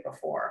the grade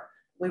before.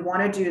 We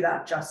want to do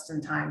that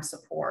just-in-time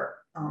support.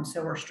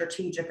 So we're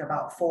strategic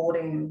about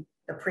folding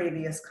the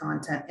previous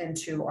content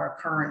into our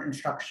current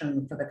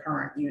instruction for the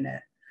current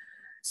unit.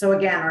 So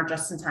again, our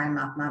just-in-time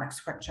mathematics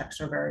quick checks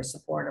are very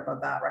supportive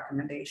of that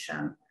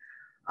recommendation.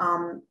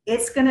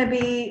 It's going to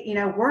be,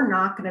 we're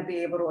not going to be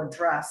able to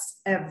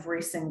address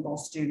every single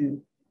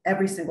student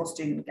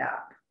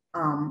gap.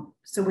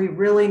 So we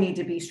really need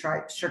to be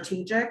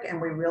strategic,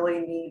 and we really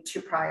need to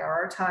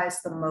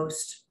prioritize the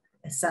most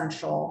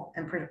essential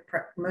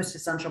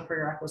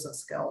prerequisite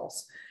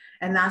skills.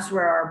 And that's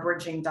where our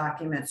bridging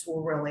documents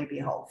will really be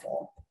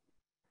helpful.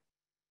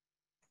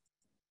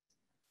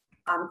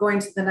 Going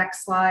to the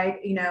next slide,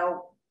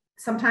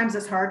 sometimes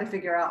it's hard to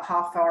figure out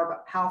how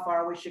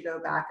far we should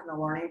go back in the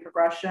learning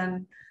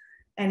progression.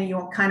 And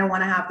you kind of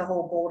want to have the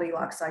whole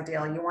Goldilocks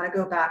ideal. You want to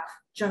go back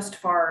just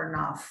far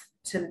enough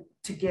to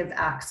give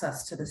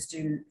access to the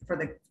student for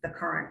the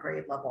current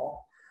grade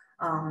level.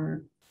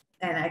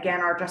 And again,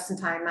 our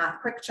just-in-time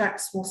math quick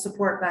checks will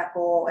support that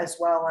goal, as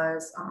well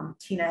as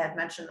Tina had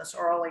mentioned this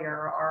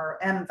earlier, our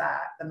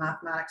MVAT, the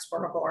Mathematics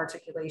Vertical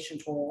Articulation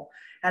Tool,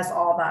 has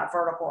all that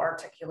vertical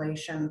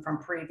articulation from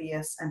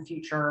previous and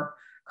future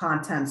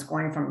contents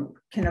going from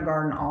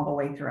kindergarten all the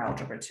way through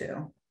Algebra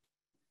 2.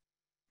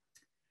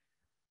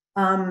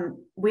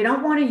 We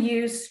don't want to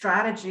use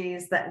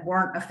strategies that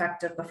weren't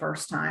effective the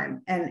first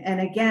time.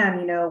 And again,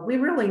 you know, we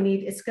really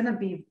need, it's going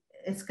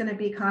to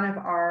be kind of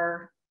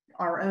our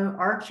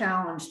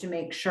challenge to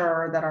make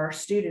sure that our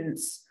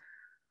students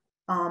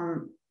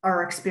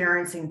are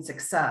experiencing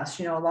success.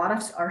 You know, a lot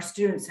of our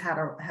students had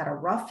a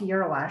rough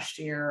year last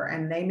year,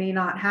 and they may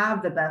not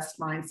have the best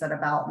mindset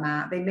about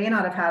math. They may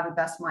not have had the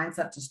best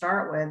mindset to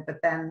start with, but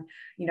then,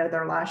 you know,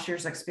 their last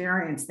year's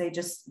experience,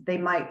 they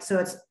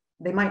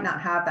might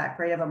not have that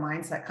great of a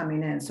mindset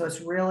coming in. So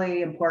it's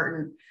really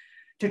important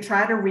to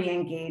try to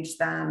re-engage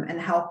them and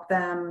help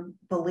them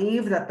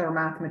believe that they're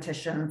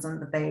mathematicians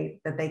and that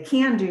they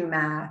can do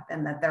math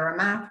and that they're a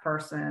math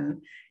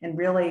person, and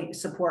really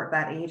support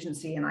that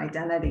agency and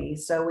identity.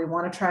 So we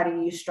want to try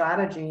to use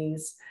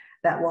strategies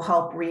that will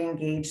help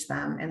re-engage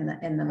them in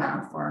the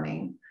math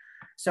learning.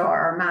 So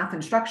our math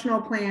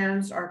instructional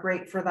plans are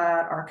great for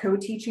that. Our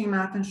co-teaching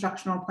math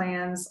instructional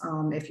plans,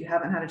 if you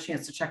haven't had a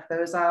chance to check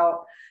those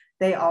out,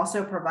 they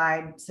also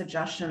provide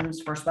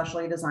suggestions for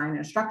specially designed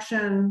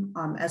instruction,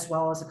 as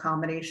well as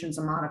accommodations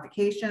and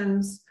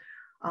modifications.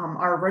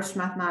 Our rich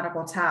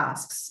mathematical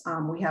tasks,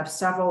 we have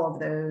several of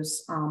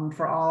those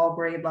for all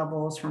grade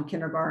levels from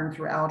kindergarten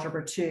through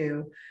Algebra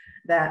 2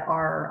 that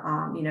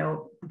are, you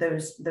know,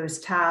 those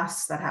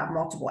tasks that have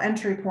multiple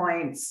entry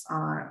points.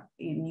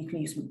 You can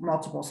use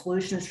multiple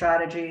solution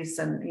strategies,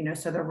 and, you know,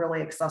 so they're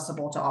really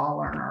accessible to all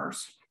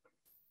learners.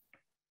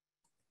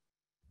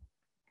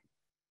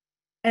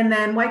 And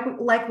then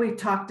like we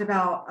talked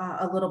about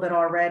a little bit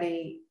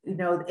already, you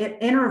know,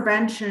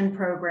 intervention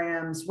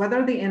programs,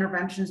 whether the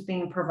intervention is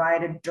being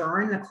provided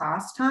during the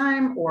class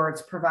time or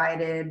it's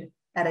provided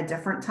at a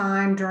different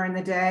time during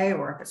the day,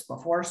 or if it's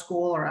before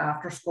school or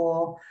after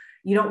school,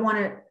 you don't want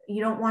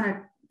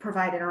to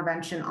provide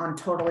intervention on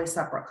totally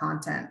separate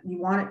content. You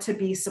want it to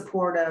be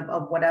supportive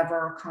of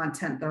whatever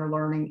content they're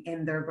learning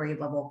in their grade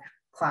level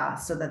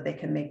class so that they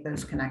can make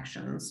those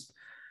connections.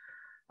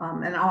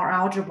 And our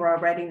algebra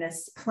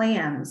readiness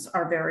plans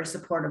are very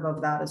supportive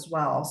of that as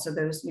well. So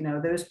those, you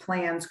know, those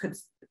plans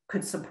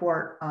could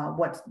support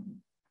what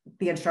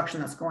the instruction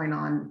that's going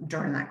on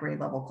during that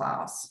grade level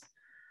class.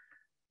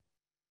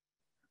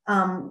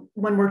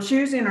 When we're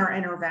choosing our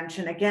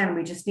intervention, again,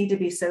 we just need to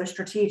be so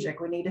strategic.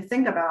 We need to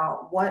think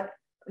about what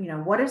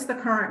is the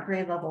current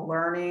grade level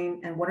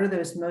learning, and what are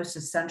those most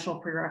essential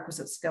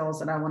prerequisite skills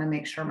that I want to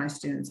make sure my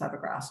students have a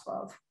grasp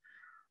of.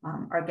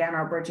 Again,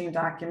 our bridging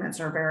documents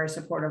are very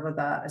supportive of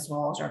that, as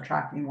well as our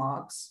tracking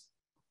logs.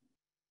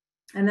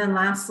 And then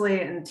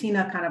lastly, and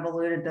Tina kind of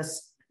alluded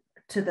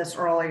to this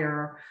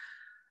earlier,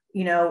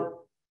 you know,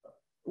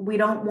 we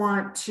don't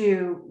want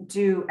to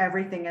do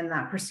everything in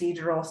that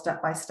procedural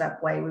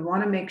step-by-step way. We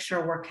want to make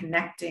sure we're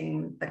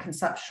connecting the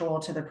conceptual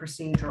to the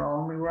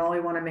procedural, and we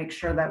really want to make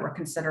sure that we're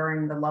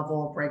considering the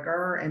level of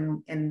rigor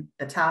in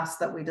the tasks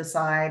that we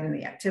decide and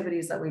the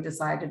activities that we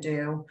decide to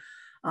do.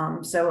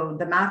 So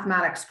the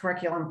mathematics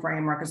curriculum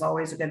framework is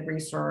always a good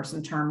resource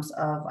in terms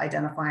of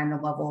identifying the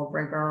level of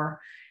rigor.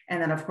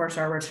 And then of course,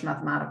 our rich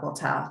mathematical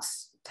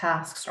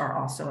tasks are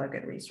also a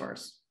good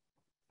resource.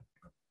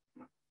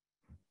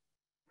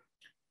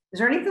 Is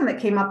there anything that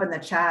came up in the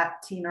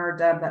chat, Tina or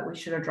Deb, that we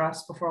should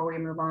address before we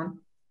move on?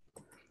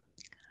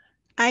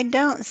 I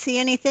don't see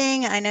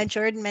anything. I know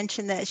Jordan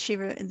mentioned that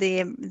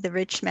the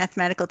rich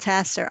mathematical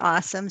tasks are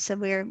awesome. So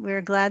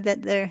we're glad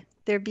that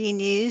they're being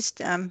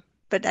used.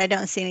 But I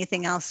don't see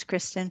anything else,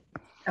 Kristen.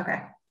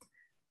 Okay.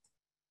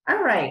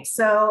 All right.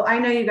 So I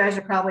know you guys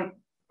are probably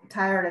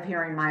tired of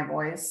hearing my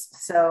voice.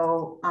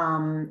 So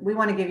we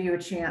want to give you a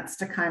chance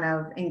to kind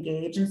of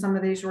engage in some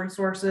of these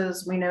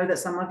resources. We know that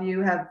some of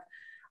you have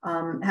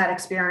had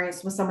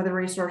experience with some of the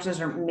resources,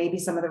 or maybe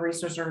some of the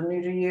resources are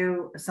new to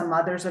you. Some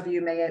others of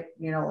you may,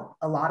 you know,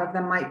 a lot of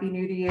them might be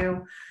new to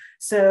you.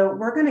 So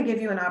we're going to give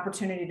you an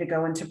opportunity to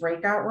go into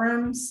breakout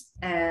rooms.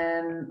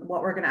 And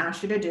what we're going to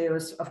ask you to do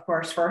is, of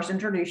course, first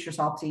introduce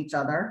yourself to each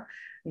other,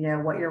 you know,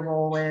 what your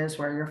role is,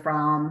 where you're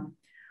from.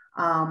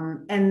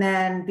 And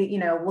then,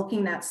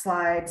 looking at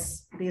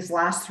slides, these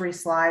last 3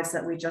 slides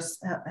that we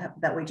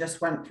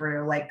just went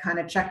through, like kind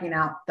of checking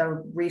out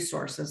the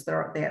resources.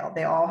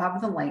 They all have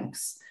the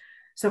links.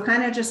 So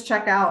kind of just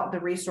check out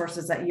the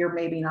resources that you're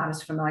maybe not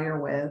as familiar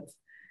with.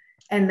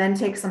 And then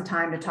take some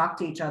time to talk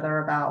to each other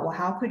about, well,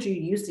 how could you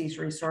use these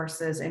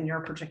resources in your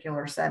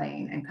particular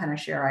setting, and kind of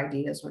share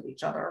ideas with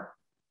each other.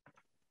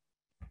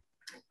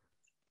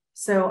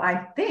 So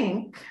I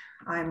think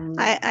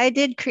I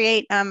did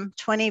create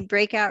 20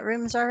 breakout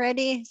rooms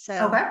already. So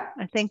okay.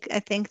 I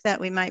think that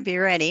we might be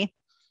ready.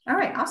 All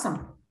right,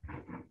 awesome.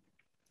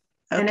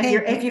 Okay.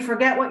 And if you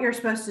forget what you're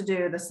supposed to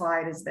do, the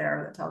slide is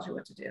there that tells you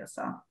what to do.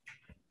 So.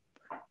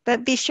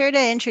 But be sure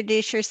to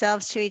introduce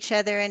yourselves to each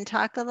other and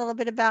talk a little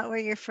bit about where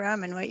you're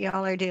from and what you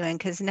all are doing,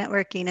 because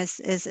networking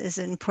is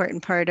an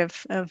important part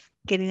of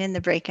getting in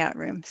the breakout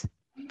rooms.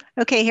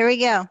 Okay, here we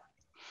go.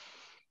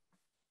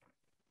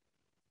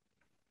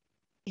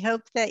 We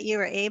hope that you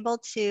are able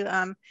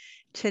to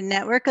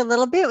network a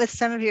little bit with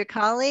some of your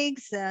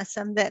colleagues,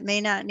 some that may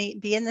not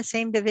be in the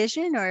same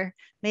division or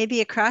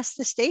maybe across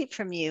the state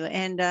from you,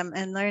 and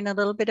learn a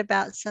little bit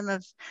about some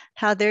of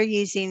how they're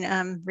using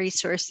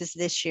resources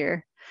this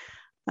year.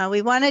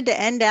 We wanted to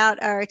end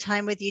out our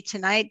time with you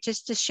tonight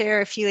just to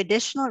share a few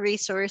additional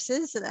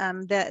resources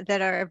that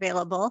are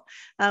available.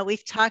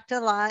 We've talked a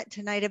lot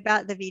tonight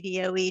about the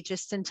VDOE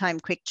just-in-time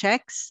quick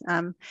checks,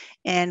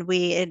 and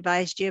we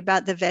advised you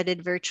about the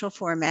vetted virtual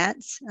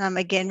formats.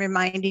 Again,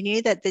 reminding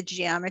you that the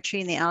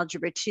geometry and the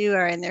algebra 2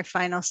 are in their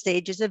final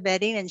stages of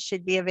vetting and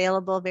should be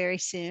available very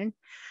soon.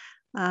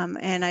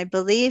 And I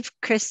believe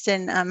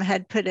Kristen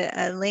had put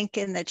a link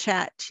in the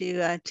chat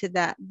to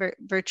that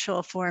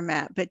virtual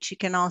format, but you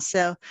can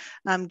also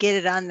get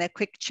it on the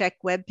Quick Check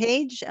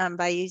webpage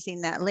by using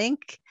that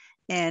link,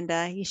 and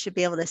you should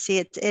be able to see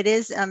it. It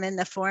is in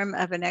the form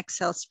of an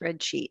Excel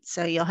spreadsheet,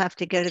 so you'll have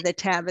to go to the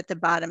tab at the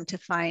bottom to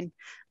find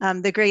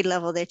the grade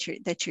level that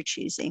you're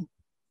choosing.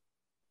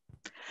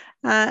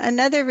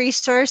 Another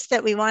resource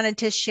that we wanted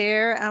to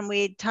share,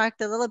 we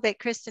talked a little bit,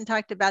 Kristen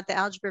talked about the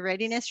algebra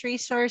readiness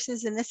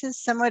resources, and this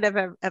is somewhat of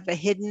a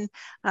hidden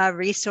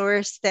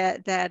resource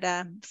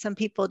that some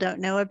people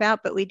don't know about,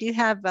 but we do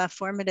have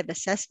formative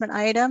assessment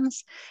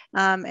items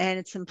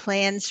and some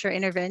plans for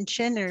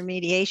intervention and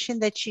remediation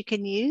that you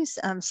can use.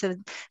 So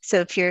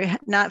if you're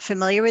not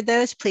familiar with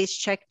those, please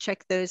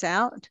check those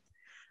out.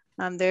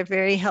 They're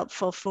very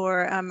helpful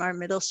for our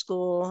middle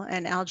school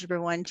and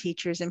Algebra 1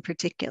 teachers in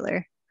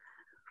particular.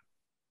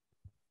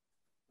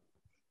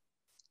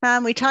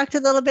 We talked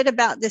a little bit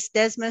about this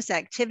Desmos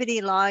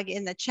activity log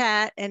in the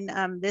chat,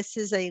 and this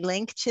is a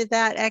link to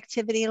that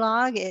activity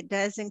log. It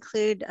does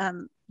include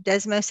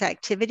Desmos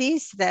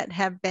activities that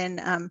have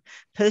been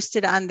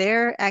posted on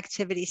their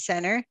activity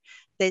center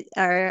that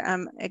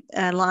are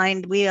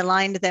aligned. We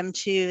aligned them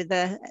to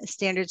the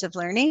standards of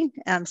learning.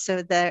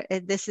 So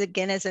this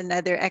again is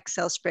another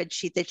Excel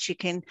spreadsheet that you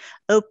can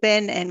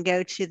open and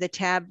go to the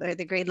tab or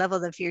the grade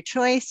level of your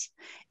choice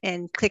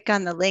and click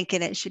on the link,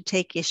 and it should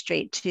take you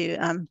straight to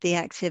the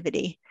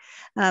activity.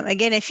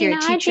 Again, if you're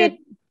a teacher.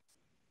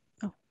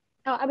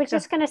 I was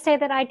just going to say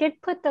that I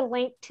did put the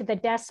link to the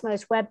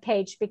Desmos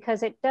webpage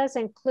because it does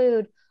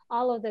include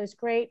all of those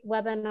great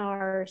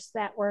webinars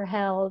that were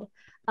held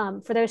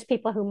for those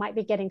people who might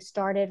be getting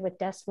started with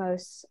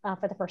Desmos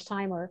for the first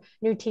time or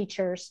new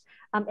teachers.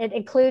 It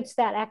includes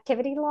that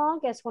activity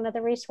log as one of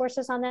the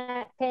resources on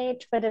that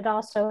page, but it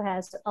also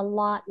has a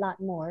lot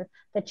more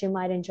that you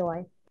might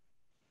enjoy.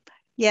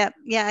 Yeah,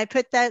 I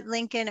put that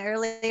link in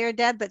earlier,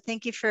 Deb, but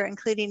thank you for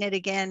including it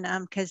again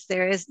because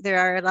there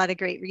are a lot of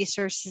great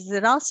resources.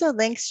 It also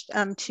links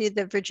to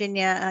the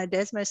Virginia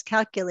Desmos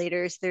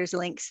calculators. There's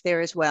links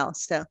there as well.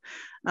 So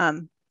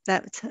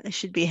that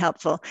should be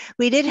helpful.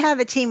 We did have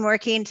a team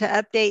working to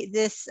update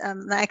this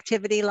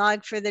activity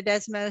log for the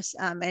Desmos,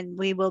 and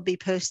we will be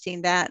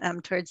posting that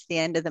towards the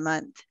end of the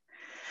month.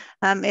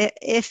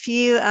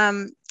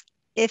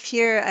 If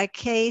you're a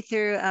K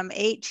through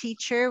 8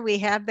 teacher, we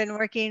have been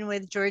working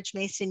with George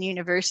Mason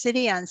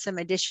University on some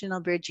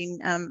additional bridging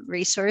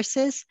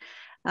resources.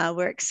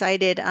 We're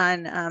excited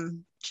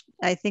on,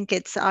 I think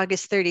it's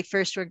August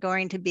 31st, we're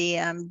going to be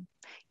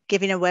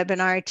giving a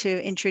webinar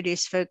to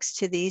introduce folks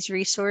to these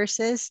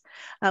resources.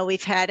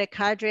 We've had a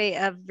cadre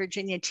of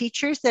Virginia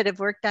teachers that have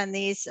worked on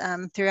these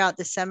throughout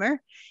the summer,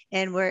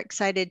 and we're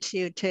excited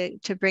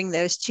to bring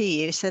those to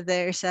you. So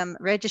there's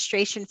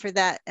registration for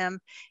that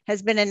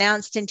has been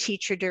announced in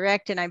Teacher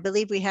Direct, and I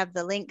believe we have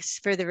the links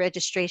for the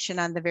registration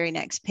on the very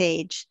next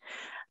page.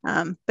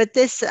 But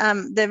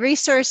the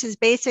resources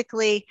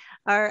basically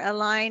are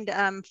aligned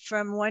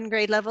from one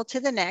grade level to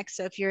the next.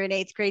 So if you're an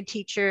 8th grade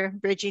teacher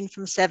bridging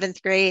from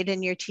 7th grade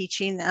and you're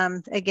teaching,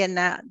 again,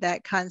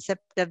 that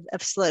concept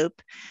of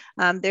slope,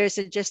 there's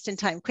a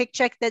just-in-time quick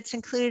check that's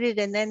included.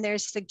 And then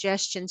there's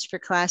suggestions for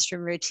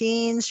classroom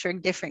routines, for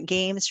different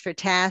games, for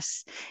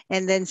tasks,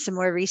 and then some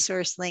more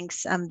resource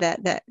links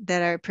that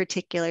are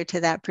particular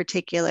to that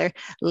particular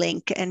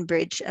link and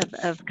bridge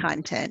of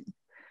content.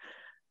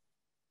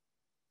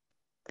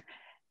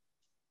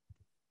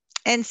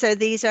 And so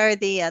these are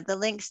the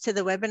links to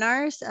the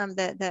webinars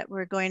that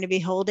we're going to be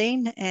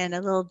holding, and a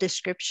little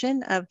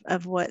description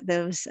of what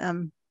those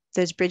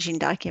bridging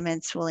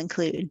documents will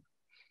include.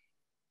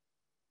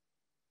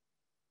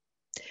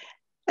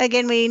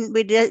 Again,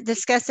 we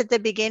discussed at the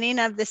beginning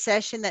of the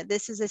session that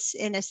this is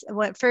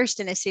first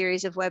in a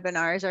series of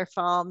webinars, our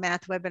fall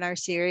math webinar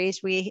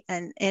series. We,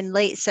 in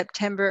late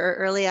September or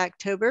early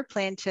October,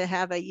 plan to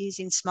have a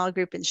using small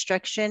group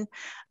instruction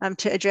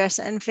to address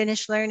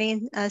unfinished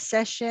learning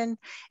session.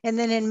 And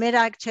then in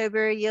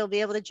mid-October, you'll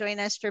be able to join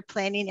us for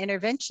planning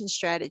intervention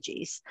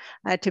strategies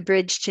to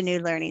bridge to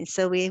new learning.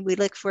 So we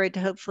look forward to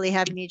hopefully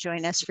having you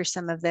join us for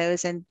some of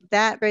those. And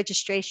that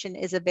registration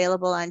is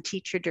available on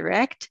Teacher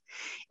Direct.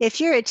 If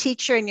you're a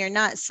teacher and you're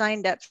not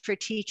signed up for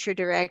Teacher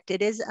Direct,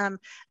 it is a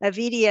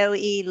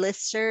VDOE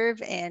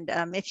listserv, and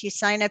if you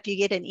sign up, you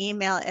get an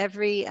email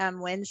every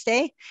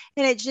Wednesday,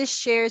 and it just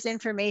shares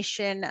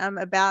information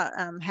about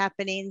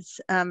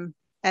happenings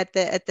at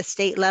the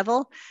state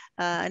level,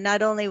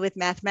 not only with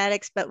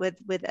mathematics, but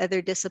with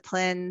other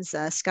disciplines,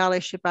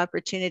 scholarship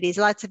opportunities.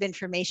 Lots of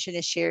information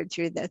is shared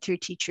through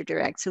Teacher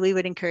Direct. So we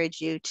would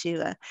encourage you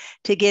to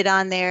get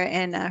on there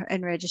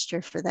and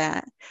register for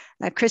that.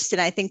 Kristen,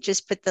 I think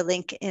just put the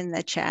link in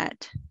the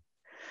chat.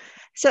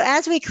 So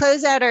as we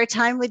close out our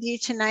time with you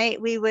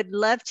tonight, we would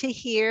love to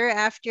hear,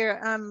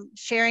 after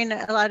sharing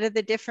a lot of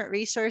the different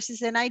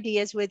resources and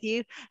ideas with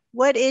you,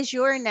 what is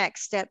your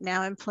next step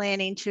now in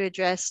planning to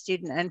address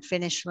student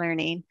unfinished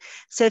learning?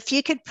 So if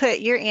you could put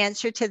your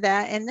answer to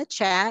that in the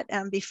chat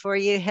before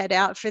you head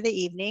out for the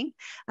evening.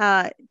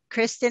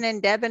 Kristen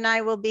and Deb and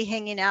I will be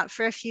hanging out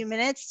for a few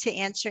minutes to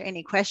answer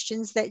any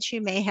questions that you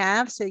may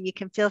have. So you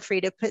can feel free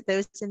to put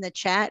those in the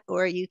chat,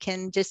 or you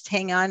can just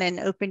hang on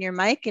and open your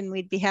mic and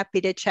we'd be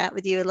happy to chat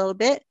with you a little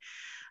bit.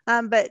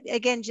 But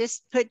again,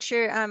 just put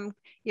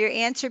your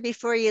answer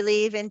before you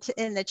leave in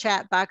the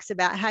chat box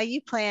about how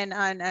you plan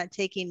on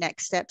taking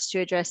next steps to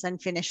address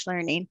unfinished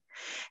learning.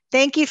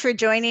 Thank you for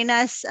joining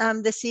us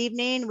this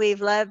evening.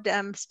 We've loved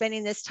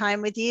spending this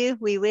time with you.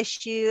 We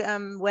wish you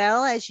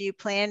well as you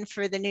plan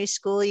for the new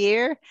school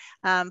year.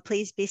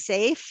 Please be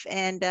safe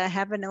and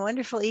have a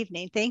wonderful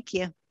evening. Thank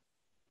you.